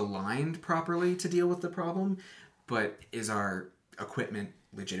we've aligned properly to deal with the problem, but is our equipment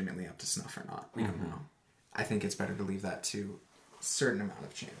legitimately up to snuff or not? We don't know. I think it's better to leave that to a certain amount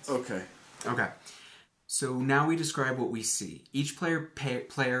of chance. Okay. Okay. So now we describe what we see. Each player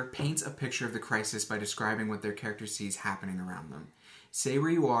paints a picture of the crisis by describing what their character sees happening around them. Say where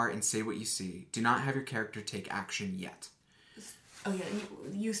you are and say what you see. Do not have your character take action yet. Oh yeah,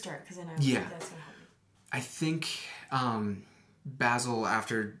 you start because I know Yeah. that's gonna help me. I think Basil,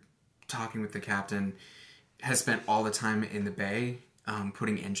 after talking with the captain, has spent all the time in the bay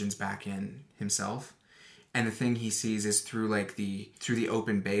putting engines back in himself. And the thing he sees is through the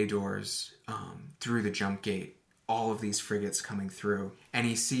open bay doors, through the jump gate, all of these frigates coming through. And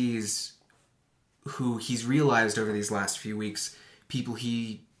he sees who he's realized over these last few weeks, people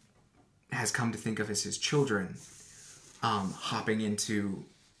he has come to think of as his children, hopping into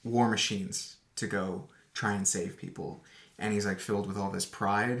war machines to go try and save people. And he's like filled with all this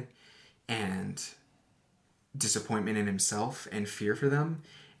pride and disappointment in himself and fear for them.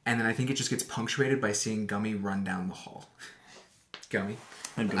 And then I think it just gets punctuated by seeing Gummy run down the hall. Gummy.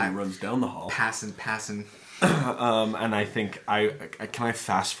 And Gummy runs down the hall. Passing. And I think can I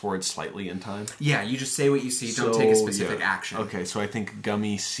fast forward slightly in time? Yeah, you just say what you see. Don't take a specific action. Okay, so I think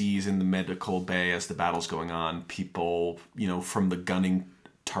Gummy sees in the medical bay as the battle's going on, people, from the gunning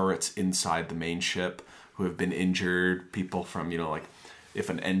turrets inside the main ship who have been injured, people from, like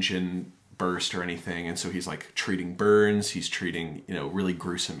if an engine burst or anything, and so he's like treating burns, he's treating really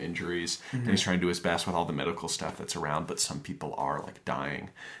gruesome injuries, and he's trying to do his best with all the medical stuff that's around, but some people are like dying,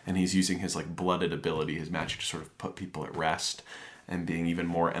 and he's using his like blooded ability, his magic, to sort of put people at rest and being even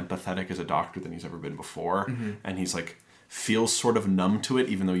more empathetic as a doctor than he's ever been before. And he's like feels sort of numb to it,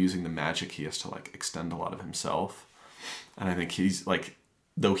 even though using the magic he has to like extend a lot of himself. And I think he's like,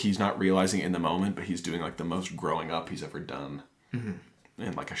 though he's not realizing it in the moment, but he's doing like the most growing up he's ever done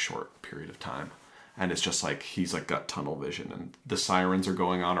in like a short period of time. And it's just like he's like got tunnel vision, and the sirens are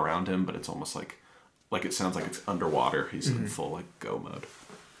going on around him, but it's almost like it sounds like it's underwater. He's in full like go mode.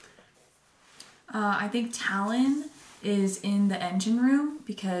 I think Talon is in the engine room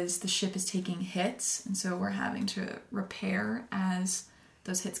because the ship is taking hits, and so we're having to repair as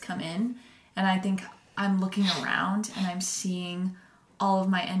those hits come in. And I think I'm looking around and I'm seeing all of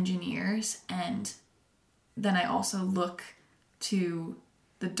my engineers, and then I also look to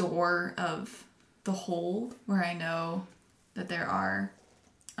the door of the hold where I know that there are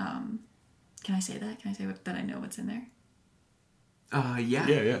can I say that? Can I say that I know what's in there?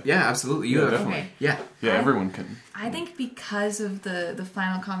 Yeah, absolutely. You have definitely. Okay. Yeah. Everyone can. I think because of the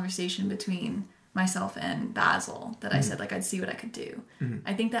final conversation between myself and Basil that I said like I'd see what I could do.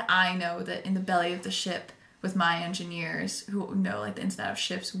 I think that I know that in the belly of the ship with my engineers who know like the ins and outs of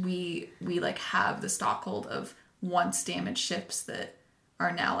ships, we like have the stockhold of once damaged ships that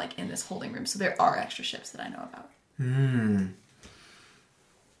are now like in this holding room. So there are extra ships that I know about.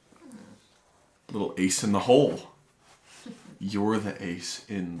 Little ace in the hole. You're the ace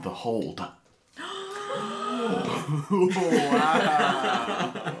in the hold.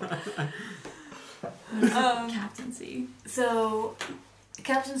 Captaincy. So,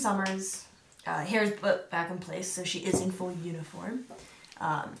 Captain Summers, hair's put back in place, so she is in full uniform.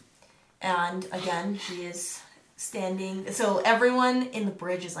 And again, she is standing. So everyone in the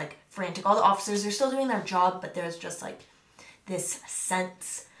bridge is like frantic. All the officers are still doing their job, but there's just like this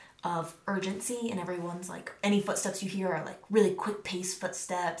sense of urgency, and everyone's like, any footsteps you hear are like really quick paced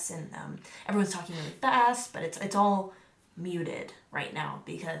footsteps, and everyone's talking really fast, but it's all muted right now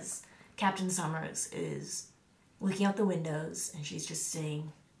because Captain Summers is looking out the windows and she's just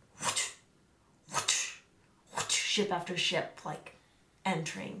seeing ship after ship like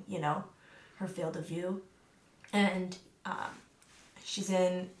entering, her field of view. And she's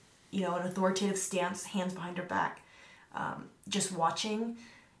in, an authoritative stance, hands behind her back, just watching.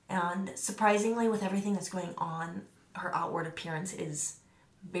 And surprisingly, with everything that's going on, her outward appearance is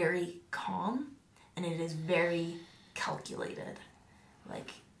very calm and it is very calculated.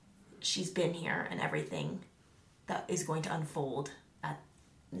 Like, she's been here, and everything that is going to unfold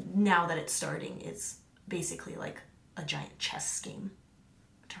now that it's starting is basically like a giant chess game.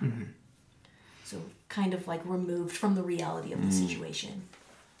 So kind of like removed from the reality of the situation.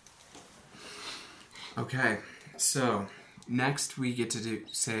 Okay, so next we get to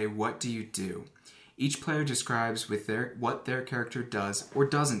say, what do you do? Each player describes what their character does or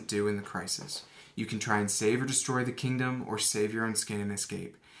doesn't do in the crisis. You can try and save or destroy the kingdom, or save your own skin and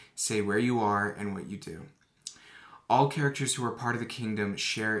escape. Say where you are and what you do. All characters who are part of the kingdom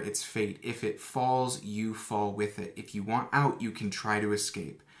share its fate. If it falls, you fall with it. If you want out, you can try to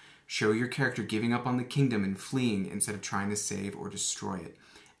escape. Show your character giving up on the kingdom and fleeing instead of trying to save or destroy it.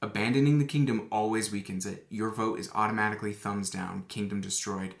 Abandoning the kingdom always weakens it. Your vote is automatically thumbs down, kingdom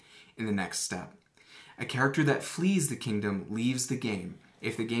destroyed, in the next step. A character that flees the kingdom leaves the game.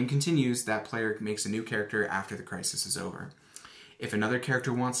 If the game continues, that player makes a new character after the crisis is over. If another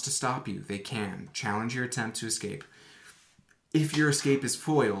character wants to stop you, they can. Challenge your attempt to escape. If your escape is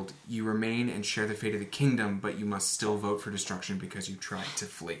foiled, you remain and share the fate of the kingdom, but you must still vote for destruction because you tried to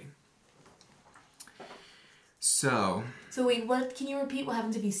flee. So wait, what? Can you repeat what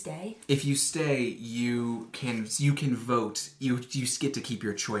happens if you stay? If you stay, you can vote. You get to keep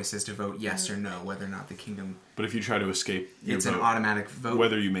your choice as to vote yes or no, whether or not the kingdom. But if you try to escape, you it's vote, an automatic vote,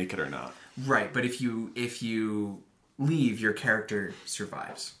 whether you make it or not. Right, but if you leave, your character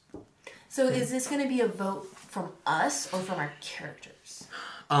survives. So is this going to be a vote from us or from our characters?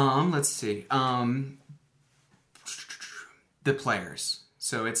 Let's see. The players.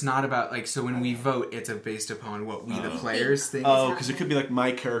 So it's not about, so when we vote, it's based upon what we, the players, think. Oh, because it could be like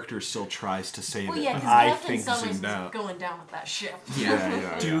my character still tries to save Well, it. yeah, because I Captain think Summers zoomed is out. going down with that ship.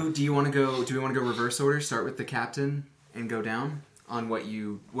 Yeah. Do we want to go reverse order? Start with the captain and go down on what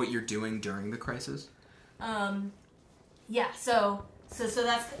you're doing during the crisis? Yeah, so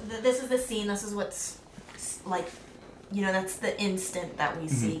that's this is the scene. This is what's like, that's the instant that we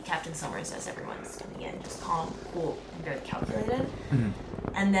see Captain Summers as everyone's coming in, just calm, cool, and very calculated.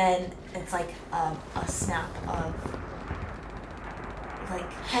 And then it's like a snap of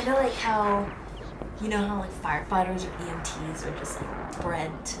kind of like how how firefighters or EMTs are just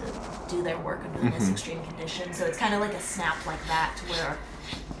bred to do their work under this extreme condition. So it's kind of like a snap like that, to where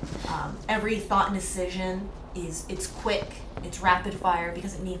every thought and decision it's quick, it's rapid fire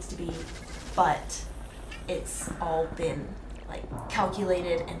because it needs to be, but it's all been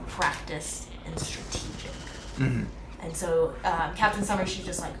calculated and practiced and strategic. And so Captain Summers, she's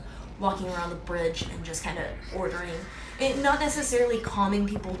just walking around the bridge and just kind of ordering it, not necessarily calming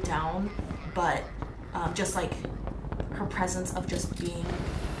people down, but just her presence of just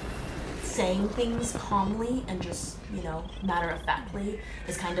saying things calmly and just matter-of-factly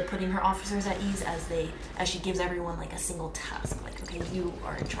is kind of putting her officers at ease as she gives everyone a single task, okay, you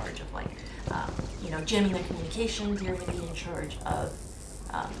are in charge of jamming their communications, you're going to be in charge of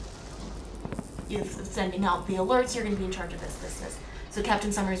sending out the alerts, you're going to be in charge of this. So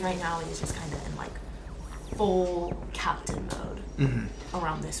Captain Summers right now is just kind of in full captain mode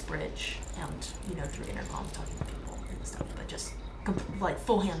around this bridge, and through intercom talking to people and stuff, but just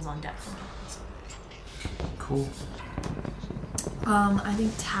full hands on deck from Captain Summers. Cool. I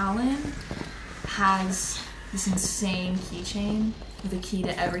think Talon has this insane keychain with a key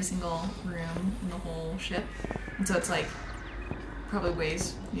to every single room in the whole ship, and so it's probably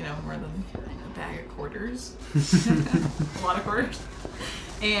weighs more than a bag of quarters, a lot of quarters,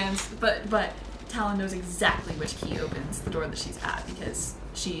 and but Talon knows exactly which key opens the door that she's at, because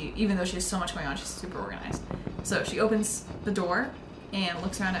even though she has so much going on, she's super organized. So she opens the door and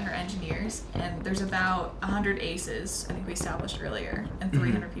looks around at her engineers, and there's about 100 aces, I think we established earlier, and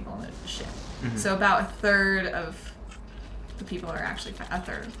 300 people on the ship. So about a third of the people are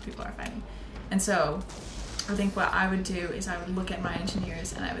fighting. And so I think what I would do is I would look at my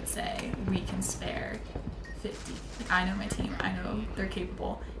engineers and I would say, we can spare 50. I know my team, I know they're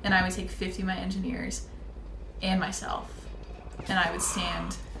capable, and I would take 50 of my engineers and myself, and I would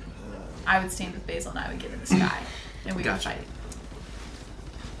stand with Basil and I would get in the sky, and we would fight.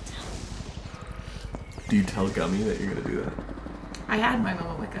 Do you tell Gummy that you're going to do that? I had my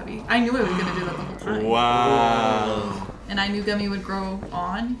moment with Gummy. I knew I was going to do that the whole time. Wow. And I knew Gummy would grow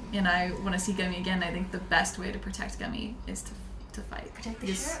on, and I want to see Gummy again. I think the best way to protect Gummy is to fight. Protect the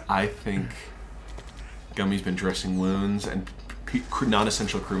ship? I think Gummy's been dressing wounds, and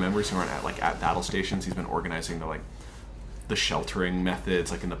non-essential crew members who aren't at battle stations, he's been organizing the sheltering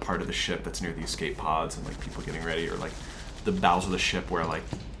methods, in the part of the ship that's near the escape pods, and people getting ready, or the bowels of the ship where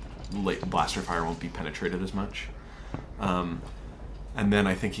blaster fire won't be penetrated as much. And then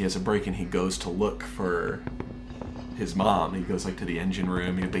I think he has a break and he goes to look for his mom. He goes to the engine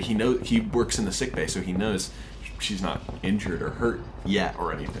room, but he works in the sick bay, so he knows she's not injured or hurt yet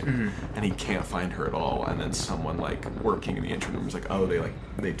or anything, and he can't find her at all. And then someone like working in the engine room is like, oh,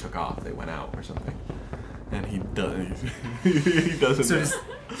 they took off, they went out or something, and he doesn't. He doesn't. So know.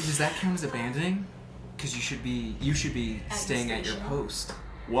 does that count as abandoning? Because you should be At the staying at your station. post,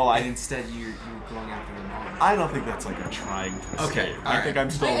 Well, and instead you're going after your mom. I don't think that's like a trying to Okay, escape. I think I'm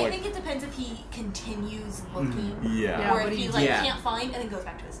still I like, think it depends if he continues looking, yeah. or what if do he you like do? Yeah. can't find and then goes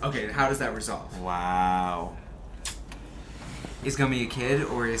back to his. Okay, how does that resolve? Wow. Is Gummy a kid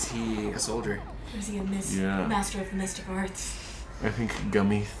or is he a soldier? Is he a Yeah. master of the mystic arts? I think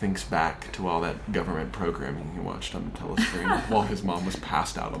Gummy thinks back to all that government programming he watched on the telescreen while his mom was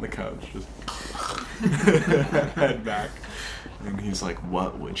passed out on the couch, just head back. And he's like,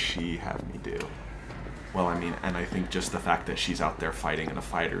 what would she have me do? Well, I mean, and I think just the fact that she's out there fighting in a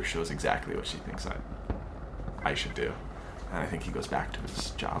fighter shows exactly what she thinks I should do. And I think he goes back to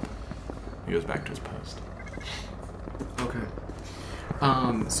his job. He goes back to his post. Okay.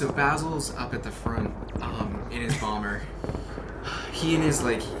 So Basil's up at the front, in his bomber. He and his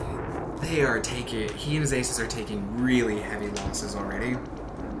he and his aces are taking really heavy losses already.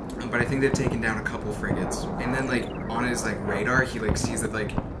 But I think they've taken down a couple frigates. And then on his radar, he sees that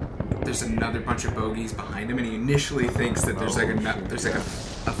there's another bunch of bogeys behind him, and he initially thinks that there's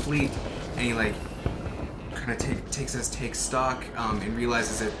a fleet, and he kind of takes stock and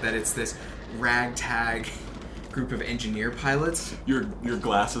realizes that it's this ragtag group of engineer pilots. Your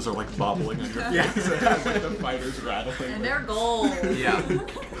glasses are like bobbling on your face. Yeah. It has like the fighters rattling. And they're gold. Yeah.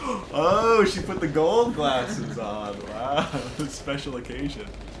 Oh, she put the gold glasses on. Wow, special occasion.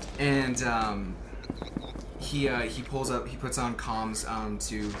 And he puts on comms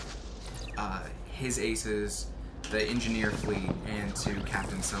to his aces, the engineer fleet, and to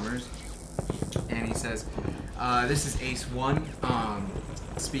Captain Summers. And he says, "This is Ace 1,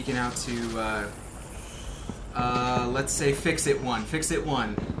 speaking out to let's say Fix It 1. Fix It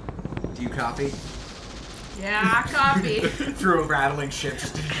 1. Do you copy?" Yeah, I copy. Through a rattling ship.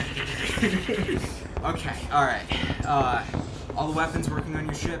 Okay, alright. All the weapons working on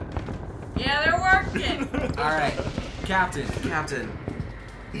your ship? Yeah, they're working. Alright. Captain.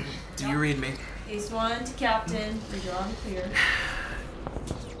 Do you read me? Ace 1 to Captain. Read you loud and clear.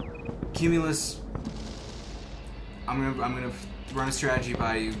 Cumulus, I'm gonna run a strategy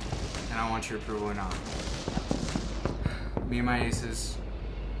by you, and I want your approval or not. Me and my aces,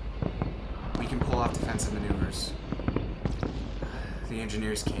 we can pull off defensive maneuvers. The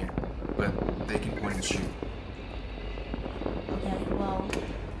engineers can't, but they can point and shoot. Okay, well,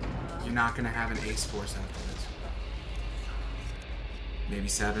 You're not gonna have an ace force after this. Maybe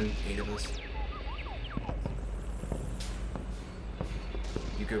 7, 8 of us.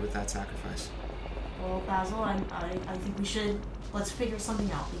 You good with that sacrifice? Basil, I think we should, let's figure something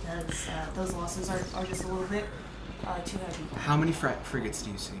out, because those losses are just a little bit too heavy. How many frigates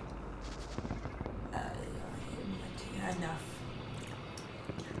do you see? Enough.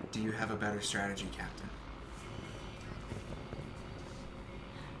 Do you have a better strategy, Captain?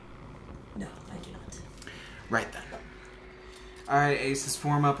 No, I do not. Right then. Alright, aces,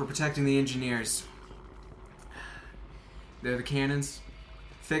 form up. We're protecting the engineers. They're the cannons.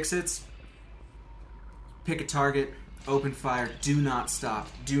 Fix-its. Pick a target. Open fire. Do not stop.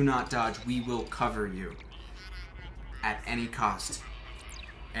 Do not dodge. We will cover you. At any cost.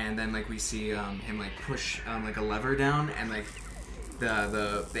 And then we see him push a lever down, and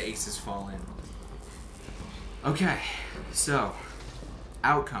the aces fall in. Okay, so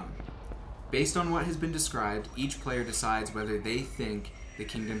outcome. Based on what has been described, each player decides whether they think the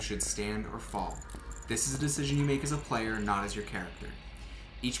kingdom should stand or fall. This is a decision you make as a player, not as your character.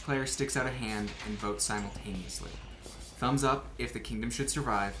 Each player sticks out a hand and votes simultaneously. Thumbs up if the kingdom should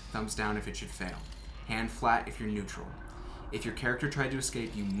survive, thumbs down if it should fail. Hand flat if you're neutral. If your character tried to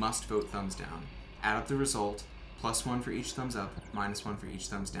escape, you must vote thumbs down. Add up the result, +1 for each thumbs up, -1 for each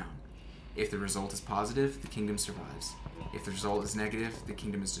thumbs down. If the result is positive, the kingdom survives. If the result is negative, the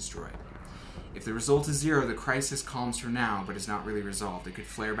kingdom is destroyed. If the result is 0, the crisis calms for now, but is not really resolved. It could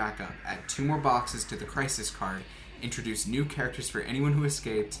flare back up. Add 2 more boxes to the crisis card, introduce new characters for anyone who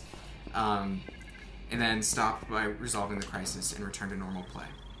escaped, and then stop by resolving the crisis and return to normal play.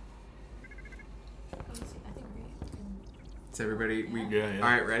 Is everybody? Yeah. All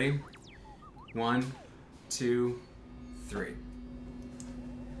right, ready? 1, 2, 3.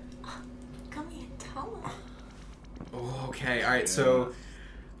 Come here, tell him. Okay. All right. So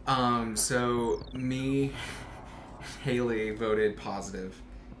me, Haley voted positive,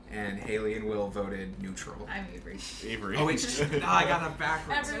 and Haley and Will voted neutral. I'm Avery. Avery. Oh wait, I got that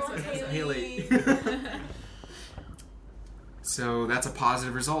backwards. Everyone's Haley. So that's a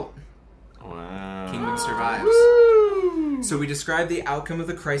positive result. Wow. Kingdom survives. So we describe the outcome of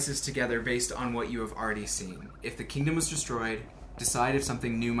the crisis together based on what you have already seen. If the kingdom was destroyed, decide if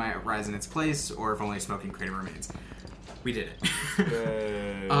something new might rise in its place, or if only a smoking crater remains. We did it.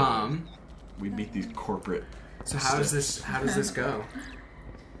 Yay. We beat these corporate. So how does this go?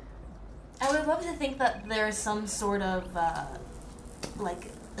 I would love to think that there's some sort of like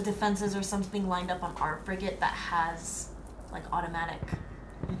defenses or something lined up on our frigate that has like automatic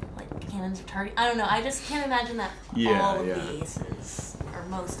like cannons or target. I don't know. I just can't imagine that all of the aces or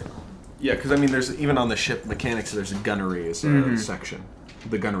most of them. Yeah, because I mean, there's even on the ship mechanics, there's a gunnery as a section,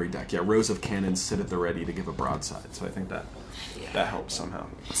 the gunnery deck. Yeah, rows of cannons sit at the ready to give a broadside. So I think that helps somehow.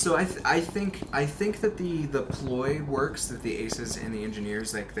 So I think that the ploy works, that the aces and the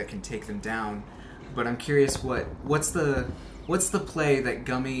engineers that can take them down. But I'm curious what's the play that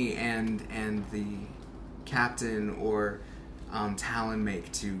Gummy and the captain or Talon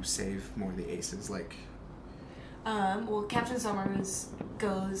make to save more of the aces? Like, well, Captain Summers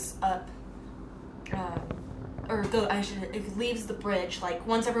goes up, it leaves the bridge, like,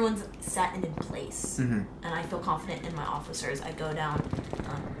 once everyone's set and in place, and I feel confident in my officers, I go down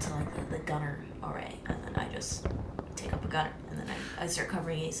to, like, the gunner array, and then I just take up a gunner, and then I start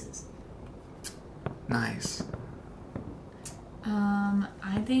covering aces. Nice.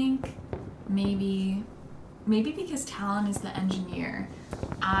 I think maybe because Talon is the engineer,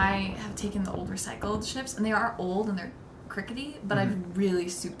 I have taken the old recycled ships, and they are old and they're crickety, but I've really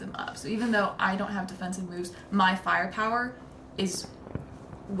souped them up. So even though I don't have defensive moves, my firepower is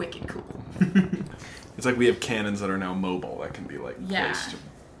wicked cool. It's like we have cannons that are now mobile that can be like placed.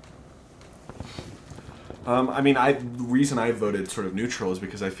 I mean, the reason I voted sort of neutral is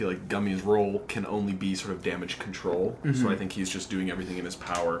because I feel like Gummy's role can only be sort of damage control. So I think he's just doing everything in his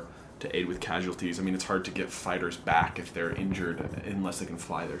power to aid with casualties. I mean, it's hard to get fighters back if they're injured unless they can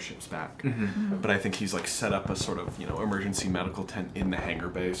fly their ships back. But I think he's like set up a sort of, emergency medical tent in the hangar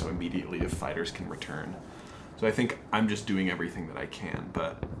bay, so immediately if fighters can return. So I think I'm just doing everything that I can,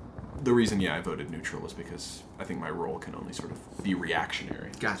 but the reason, I voted neutral is because I think my role can only sort of be reactionary.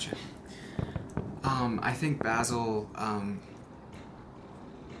 Gotcha. I think Basil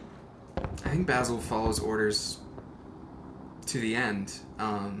follows orders to the end.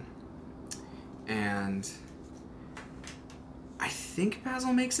 And I think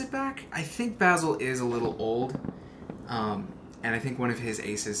Basil makes it back. I think Basil is a little old. And I think one of his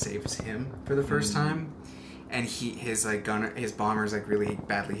aces saves him for the first time. And his bomber's like really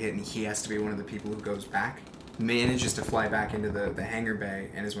badly hit, and he has to be one of the people who goes back. Manages to fly back into the hangar bay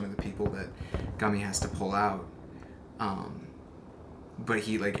and is one of the people that Gummy has to pull out. But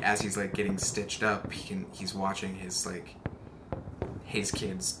he, like, as he's like getting stitched up, he's watching his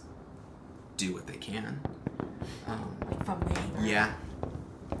kids do what they can. From the hangar.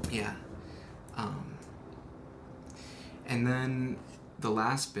 Yeah. And then the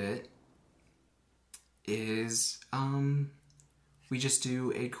last bit is we just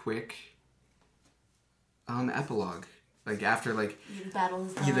do a quick epilogue. Like after the battle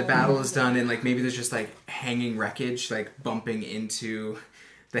is done. Yeah, the battle is done, and like maybe there's just like hanging wreckage, like bumping into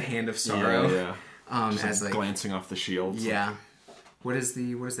the Hand of Sorrow. Yeah. Just as like glancing off the shields. Yeah. What does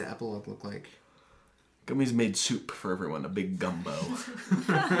the epilogue look like? Gummy's made soup for everyone, a big gumbo.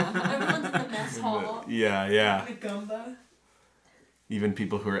 Everyone's in the mess hall. Yeah. The gumbo. Even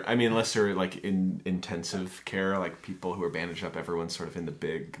people who are, unless they're like in intensive care, like people who are bandaged up, everyone's sort of in the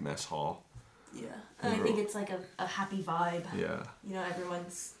big mess hall. Yeah. And I think it's like a happy vibe. Yeah.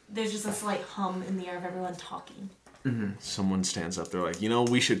 There's just a slight hum in the air of everyone talking. Mm-hmm. Someone stands up, they're like,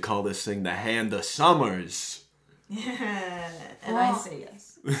 we should call this thing the Hand of Summers. Yeah. And I say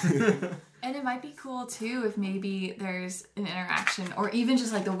yes. And it might be cool too if maybe there's an interaction, or even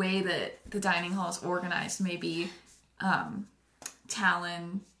just like the way that the dining hall is organized. Maybe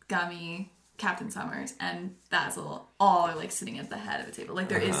Talon, Gummy, Captain Summers, and Basil all are like sitting at the head of a table. Like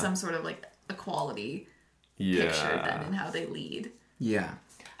there is some sort of like equality picture then in how they lead. Yeah.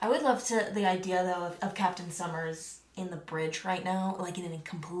 I would love the idea though of Captain Summers in the bridge right now, like in a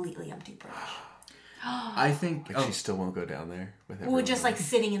completely empty bridge. I think she still won't go down there with everyone. Well, just like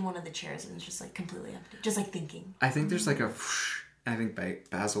sitting in one of the chairs and it's just like completely empty, just like thinking. I think there's like a whoosh, I think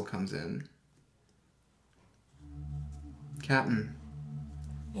Basil comes in. Captain.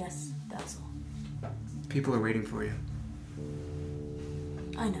 Yes, Basil. People are waiting for you.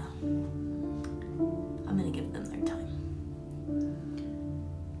 I know. I'm gonna give them their time.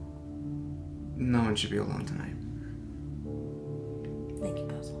 No one should be alone tonight. Thank you,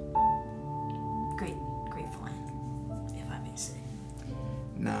 Basil. Great flying, if I may say.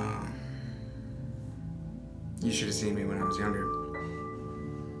 No. You should have seen me when I was younger.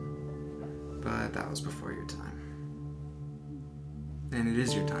 but that was before your time. And it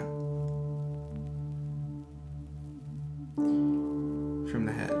is your time. From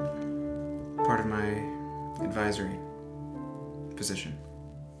the head, part of my advisory position,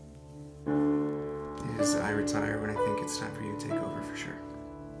 is I retire when I think it's time for you to take over for sure.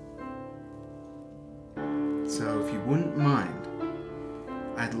 So if you wouldn't mind,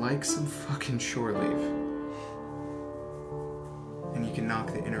 I'd like some fucking shore leave. And you can knock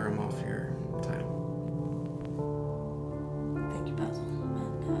the interim off your title. Thank you, Basil.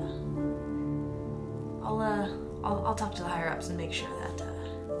 And I'll talk to the higher ups and make sure that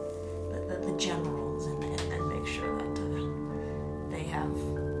the generals and make sure that they have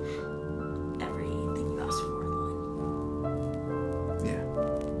everything you asked for in line. Yeah.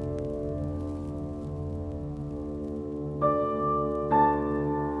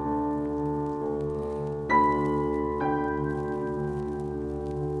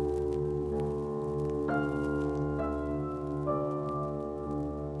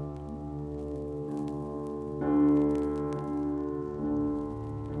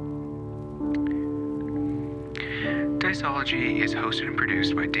 Diceology is hosted and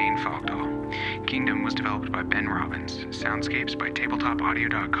produced by Dane Fogdahl. Kingdom was developed by Ben Robbins. Soundscapes by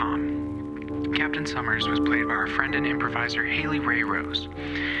tabletopaudio.com. Captain Summers was played by our friend and improviser Haley Ray Rose.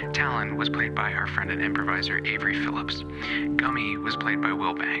 Talon was played by our friend and improviser Avery Phillips. Gummy was played by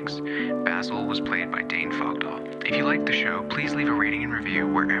Will Banks. Basil was played by Dane Fogdahl. If you liked the show, please leave a rating and review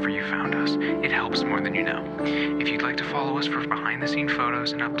wherever you found us. It helps more than you know. If you'd like to follow us for behind-the-scenes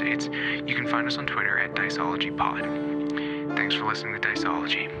photos and updates, you can find us on Twitter at DiceologyPod. Thanks for listening to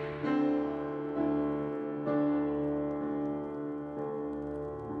Diceology.